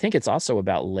 I think it's also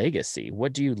about legacy.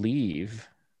 What do you leave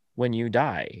when you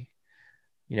die?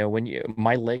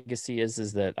 My legacy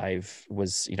is that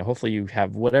hopefully you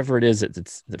have whatever it is.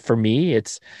 It's for me,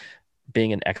 it's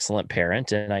being an excellent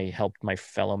parent, and I helped my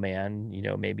fellow man,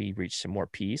 maybe reach some more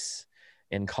peace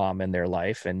and calm in their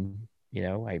life. And,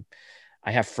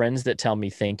 I have friends that tell me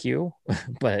thank you,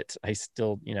 but I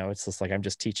still, it's just like, I'm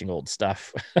just teaching old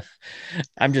stuff.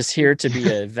 I'm just here to be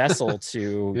a vessel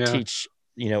to Yeah. teach,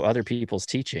 other people's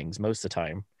teachings most of the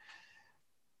time,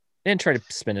 and try to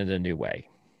spin it a new way.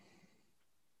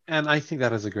 And I think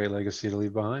that is a great legacy to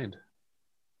leave behind.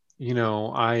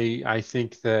 I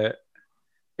think that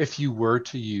if you were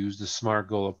to use the SMART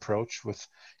goal approach with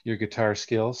your guitar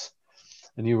skills,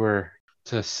 and you were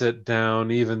to sit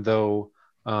down, even though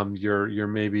you're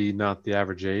maybe not the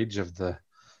average age of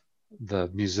the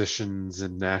musicians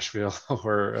in Nashville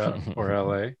or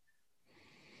LA,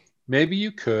 maybe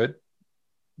you could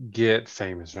get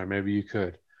famous, right? Maybe you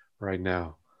could right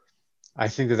now. I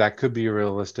think that could be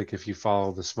realistic if you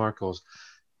follow the SMART goals.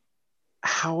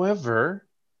 However,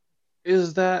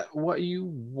 is that what you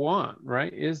want,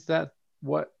 right? Is that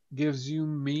what gives you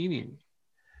meaning?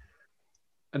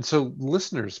 And so,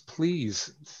 listeners,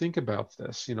 please think about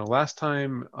this. Last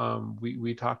time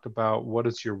we talked about what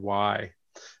is your why,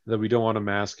 that we don't want to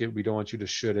mask it, we don't want you to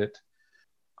should it.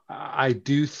 I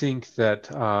do think that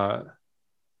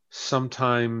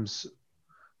sometimes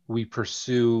we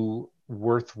pursue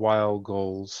worthwhile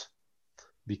goals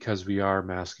because we are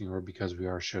masking or because we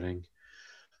are shoulding,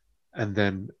 and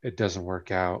then it doesn't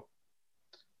work out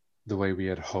the way we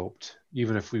had hoped.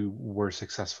 Even if we were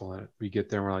successful in it, we get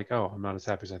there and we're like, oh, I'm not as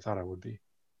happy as I thought I would be.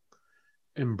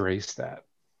 Embrace that.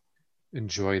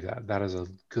 Enjoy that. That is a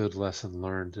good lesson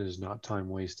learned. It is not time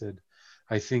wasted.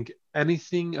 I think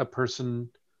anything a person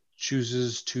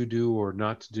chooses to do or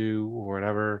not to do or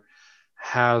whatever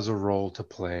has a role to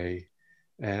play,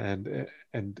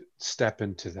 and step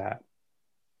into that.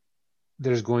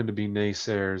 There's going to be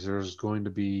naysayers, there's going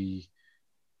to be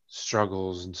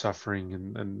struggles and suffering,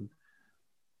 and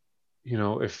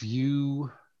if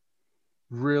you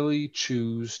really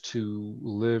choose to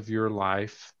live your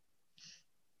life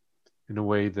in a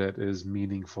way that is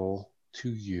meaningful to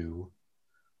you,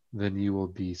 then you will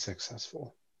be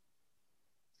successful.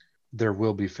 There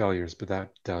will be failures, but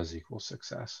that does equal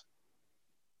success.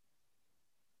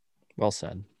 Well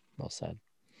said. Well said.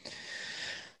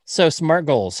 So, SMART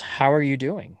goals, how are you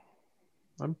doing?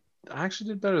 I actually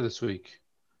did better this week.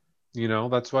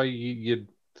 That's why you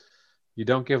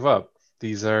don't give up.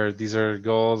 These are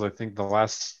goals. I think the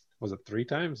last, was it 3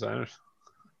 times,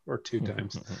 or 2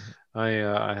 times, I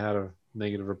had a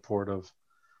negative report of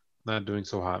not doing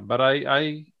so hot, but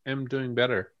I am doing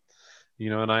better.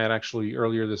 And I had actually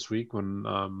earlier this week when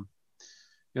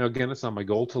again, it's not my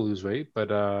goal to lose weight,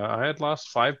 but I had lost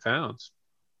 5 pounds.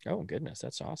 Oh, goodness.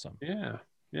 That's awesome. Yeah,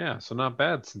 yeah. So not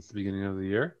bad since the beginning of the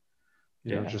year.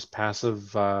 Yeah. Just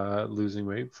passive losing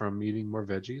weight from eating more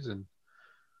veggies,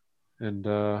 and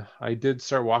I did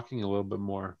start walking a little bit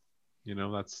more.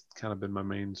 That's kind of been my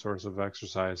main source of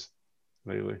exercise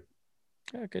lately.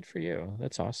 Oh, good for you.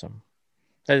 That's awesome.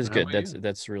 That is How good. about you?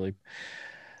 That's really,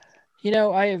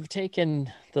 I have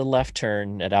taken the left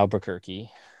turn at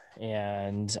Albuquerque,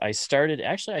 and I started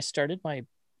my,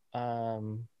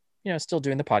 still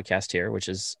doing the podcast here, which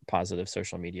is positive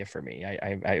social media for me.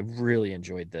 I really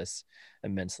enjoyed this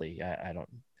immensely.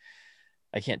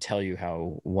 I can't tell you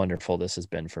how wonderful this has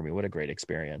been for me. What a great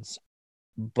experience.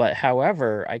 But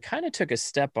however, I kind of took a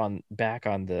step on back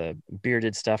on the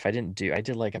bearded stuff. I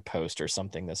did like a post or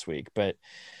something this week, but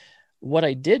what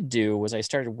I did do was I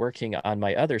started working on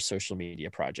my other social media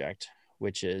project,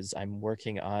 which is I'm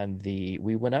working on we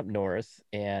went up north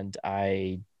and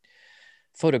I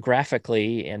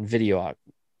photographically and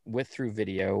through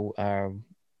video,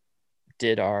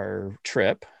 did our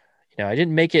trip. I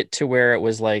didn't make it to where it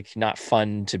was like not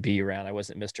fun to be around. I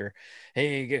wasn't Mr.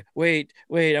 Hey, wait,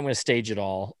 I'm going to stage it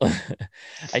all.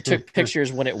 I took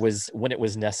pictures when it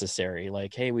was necessary.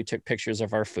 Like, hey, we took pictures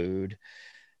of our food,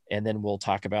 and then we'll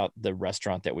talk about the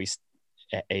restaurant that we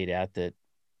ate at that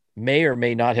may or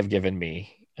may not have given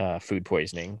me food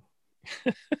poisoning.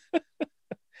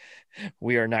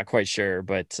 We are not quite sure,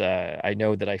 but I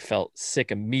know that I felt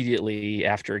sick immediately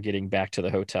after getting back to the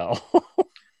hotel.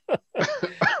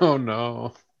 Oh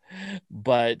no.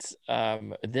 But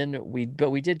we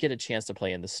did get a chance to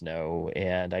play in the snow,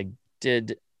 and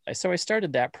did I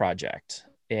started that project.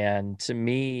 And to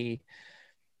me,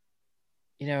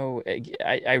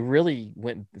 I really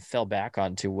fell back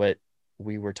onto what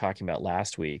we were talking about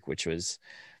last week, which was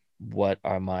what's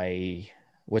my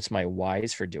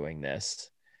whys for doing this.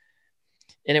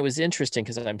 And it was interesting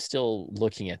because I'm still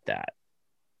looking at that.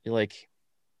 Like,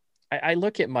 I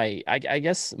look at I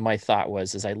guess my thought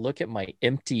is I look at my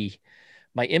empty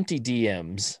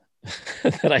DMs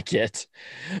that I get.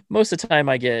 Most of the time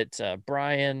I get,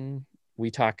 Brian,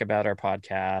 we talk about our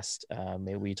podcast.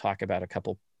 Maybe we talk about a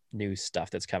couple new stuff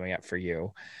that's coming up for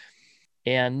you.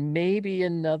 And maybe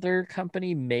another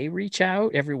company may reach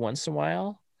out every once in a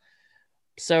while.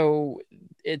 So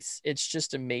it's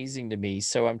just amazing to me.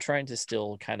 So I'm trying to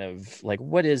still kind of like,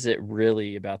 what is it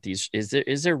really about these? Is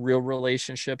there real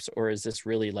relationships, or is this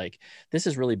really like, this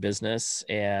is really business,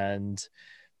 and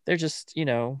they're just, you're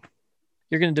going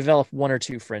to develop one or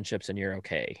two friendships and you're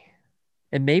okay.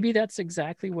 And maybe that's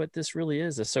exactly what this really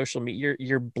is, a social media.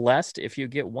 You're blessed if you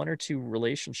get one or two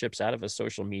relationships out of a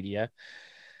social media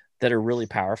that are really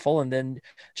powerful. And then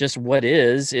just what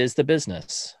is the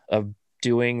business of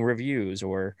doing reviews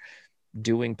or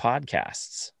doing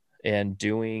podcasts and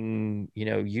doing,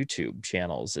 YouTube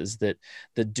channels, is that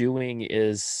the doing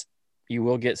is you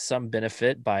will get some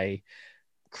benefit by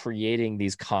creating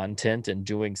these content and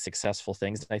doing successful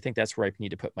things. And I think that's where I need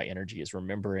to put my energy, is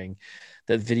remembering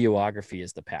that videography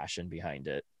is the passion behind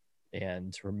it,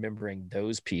 and remembering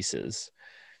those pieces.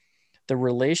 The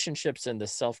relationships and the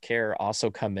self-care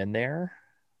also come in there.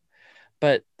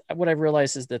 But what I've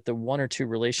realized is that the one or two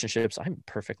relationships I'm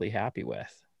perfectly happy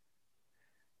with.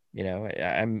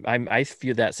 I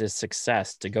view that as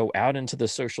success, to go out into the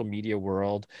social media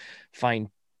world, find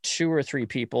two or three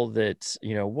people that,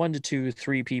 one to two,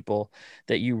 three people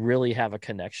that you really have a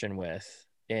connection with,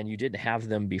 and you didn't have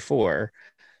them before.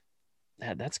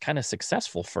 That's kind of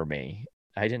successful for me.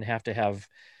 I didn't have to have,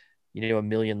 a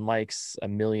million likes, a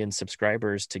million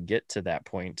subscribers to get to that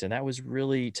point. And that was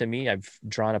really, to me, I've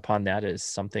drawn upon that as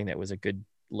something that was a good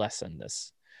lesson,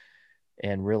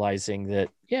 and realizing that,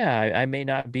 yeah, I may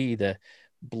not be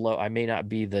I may not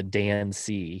be the Dan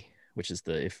C, which is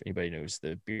if anybody knows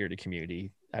the bearded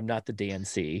community, I'm not the Dan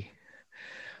C,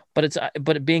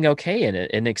 but being okay in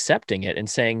it and accepting it and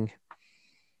saying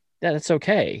that it's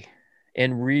okay,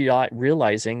 and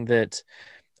realizing that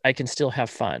I can still have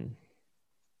fun,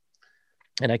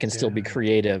 and I can still be Yeah.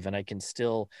 creative, and I can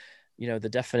still, the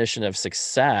definition of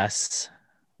success,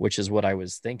 which is what I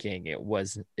was thinking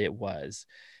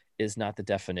is not the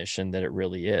definition that it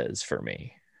really is for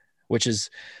me, which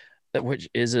is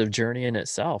a journey in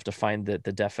itself, to find that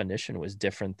the definition was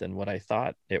different than what I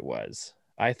thought it was.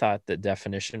 I thought the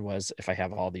definition was, if I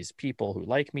have all these people who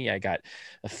like me, I got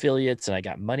affiliates and I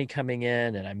got money coming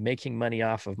in and I'm making money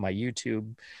off of my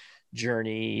YouTube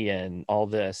journey and all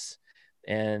this,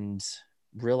 and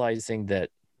realizing that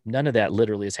none of that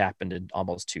literally has happened in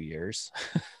almost 2 years.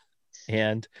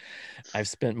 And I've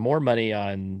spent more money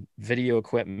on video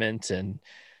equipment, and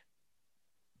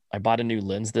I bought a new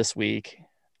lens this week.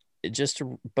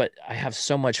 But I have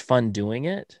so much fun doing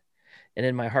it. And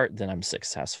in my heart, then I'm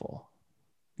successful.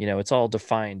 It's all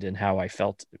defined in how I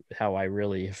felt, how I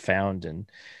really have found and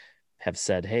have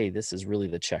said, hey, this is really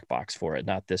the checkbox for it,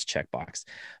 not this checkbox.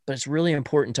 But it's really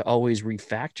important to always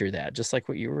refactor that, just like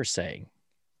what you were saying.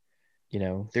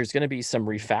 There's going to be some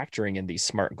refactoring in these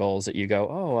SMART goals that you go,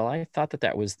 oh, well, I thought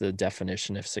that was the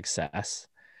definition of success,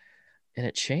 and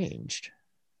it changed,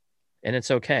 and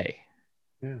it's okay.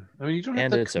 Yeah. I mean, you don't have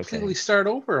And to it's completely okay. start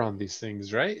over on these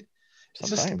things, right? It's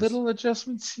just Sometimes. little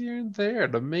adjustments here and there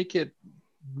to make it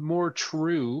more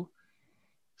true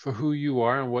for who you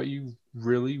are and what you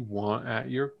really want at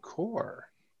your core.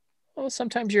 Well,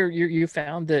 sometimes you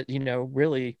found that,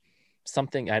 really,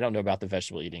 something. I don't know about the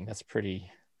vegetable eating. That's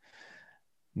pretty.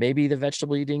 Maybe the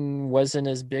vegetable eating wasn't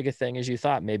as big a thing as you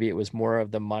thought. Maybe it was more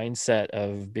of the mindset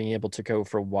of being able to go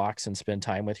for walks and spend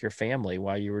time with your family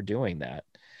while you were doing that.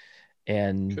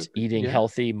 And Could be. eating Yeah.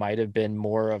 healthy might have been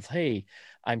more of, hey,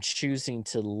 I'm choosing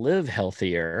to live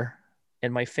healthier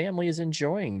and my family is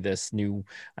enjoying this new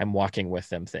I'm walking with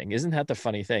them thing. Isn't that the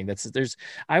funny thing?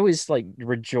 I always like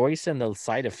rejoice in the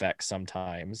side effects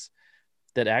sometimes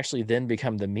that actually then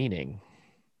become the meaning.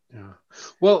 Yeah.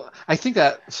 Well, I think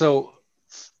that so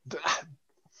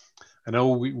I know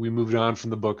we moved on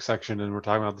from the book section and we're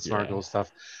talking about the SMART Yeah. goal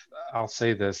stuff. I'll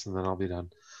say this and then I'll be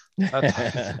done.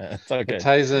 It's all It good.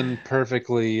 ties in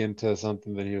perfectly into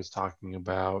something that he was talking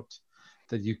about,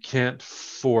 that you can't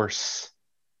force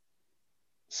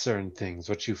certain things.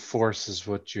 What you force is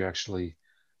what you actually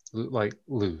like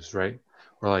lose, right?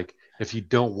 Or like if you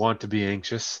don't want to be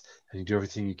anxious and you do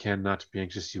everything you can not to be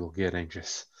anxious, you will get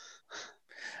anxious.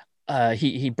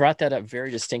 He brought that up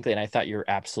very distinctly, and I thought you're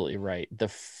absolutely right.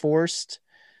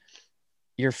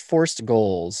 Your forced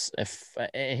goals. If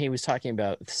and he was talking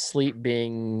about sleep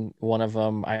being one of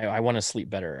them. I want to sleep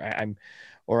better.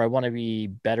 Or I want to be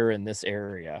better in this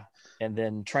area, and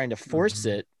then trying to force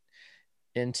Mhm. it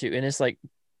into, and it's like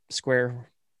square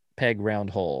peg round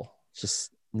hole. It's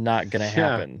just not gonna Yeah.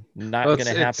 happen. Not Well,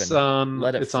 gonna it's happen. on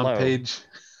Let it it's on flow. page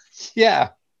yeah,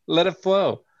 let it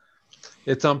flow.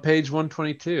 It's on page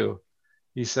 122.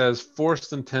 He says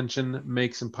forced intention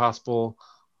makes impossible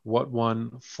what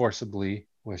one forcibly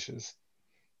wishes.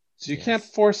 So you can't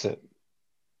Yes. force it.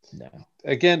 No.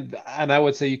 Again, and I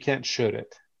would say you can't should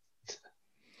it.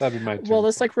 That'd be my Well, term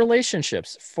it's for it. like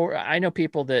relationships. For I know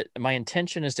people that my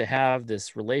intention is to have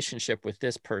this relationship with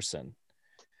this person,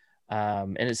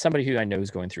 and it's somebody who I know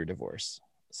is going through divorce.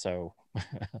 So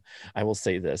I will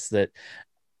say this, that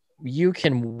you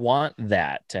can want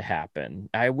that to happen.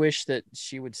 I wish that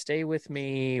she would stay with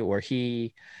me or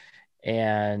he,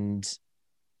 and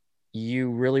you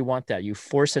really want that. You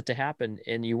force it to happen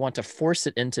and you want to force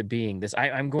it into being this.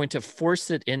 I'm going to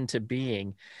force it into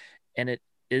being, and it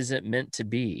isn't meant to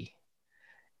be.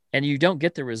 And you don't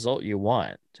get the result you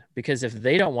want, because if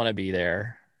they don't want to be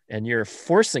there and you're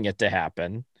forcing it to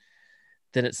happen,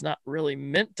 then it's not really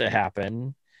meant to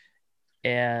happen,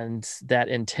 and that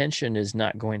intention is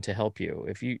not going to help you.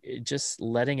 If you just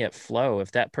letting it flow,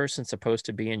 if that person's supposed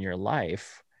to be in your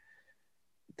life,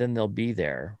 then they'll be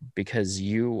there because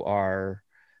you are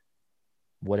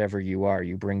whatever you are,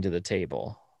 you bring to the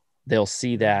table. They'll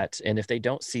see Yeah. that, and if they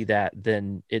don't see that,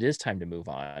 then it is time to move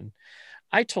on.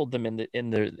 I told them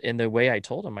in the way I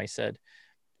told them, I said,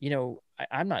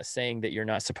 I'm not saying that you're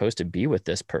not supposed to be with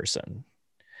this person,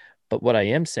 but what I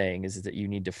am saying is that you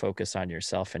need to focus on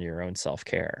yourself and your own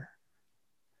self-care.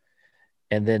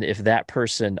 And then if that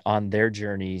person on their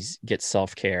journeys gets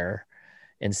self-care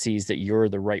and sees that you're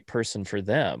the right person for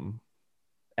them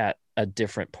at a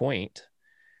different point,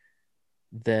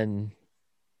 then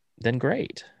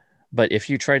great. But if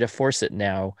you try to force it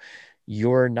now,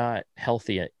 you're not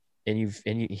healthy.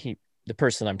 The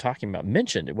person I'm talking about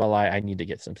mentioned, well, I need to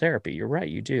get some therapy. You're right,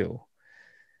 you do.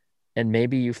 And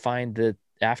maybe you find that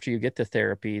after you get the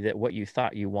therapy, that what you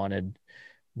thought you wanted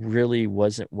really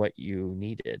wasn't what you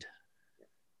needed.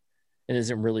 It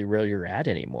isn't really where you're at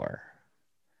anymore.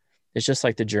 It's just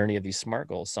like the journey of these SMART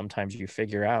goals. Sometimes you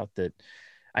figure out that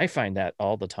I find that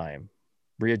all the time.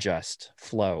 Readjust,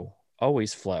 flow,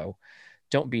 always flow.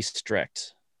 Don't be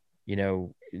strict. You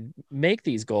know, make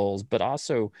these goals, but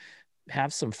also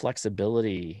have some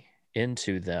flexibility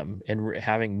into them and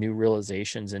having new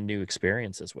realizations and new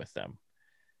experiences with them.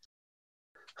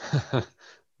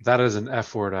 That is an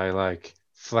F word I like.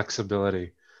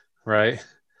 Flexibility, right?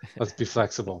 Let's be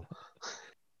flexible.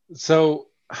 So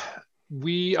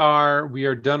we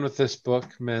are done with this book,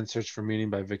 Man's Search for Meaning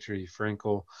by Viktor E.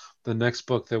 Frankl. The next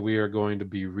book that we are going to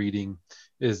be reading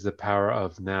is The Power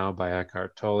of Now by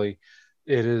Eckhart Tolle.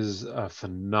 It is a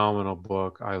phenomenal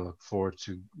book. I look forward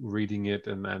to reading it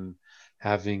and then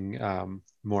having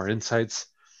more insights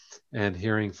and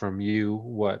hearing from you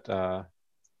what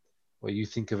you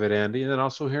think of it, Andy, and then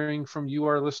also hearing from you,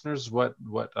 our listeners, what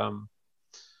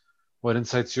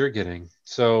insights you're getting.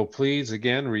 So please,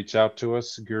 again, reach out to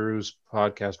us, Gurus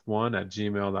Podcast One at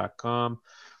gmail.com.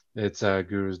 It's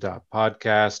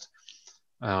gurus.podcast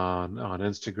on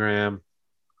Instagram.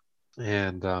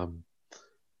 And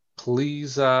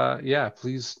please,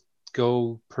 please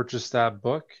go purchase that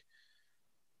book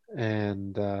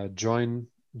and join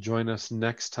us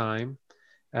next time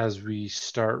as we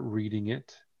start reading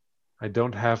it. I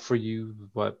don't have for you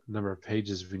what number of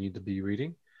pages we need to be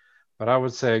reading, but I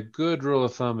would say a good rule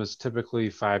of thumb is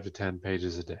typically 5 to 10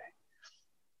 pages a day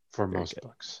for Very most good.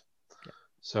 books.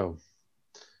 So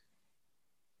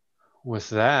with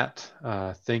that,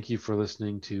 thank you for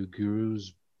listening to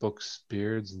Gurus, Books,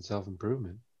 Beards, and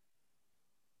Self-Improvement.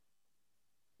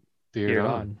 Beard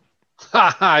on.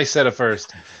 I said it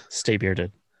first. Stay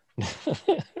bearded.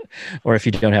 Or if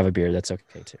you don't have a beard, that's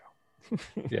okay too.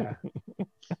 Yeah.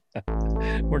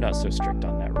 We're not so strict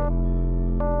on that rule.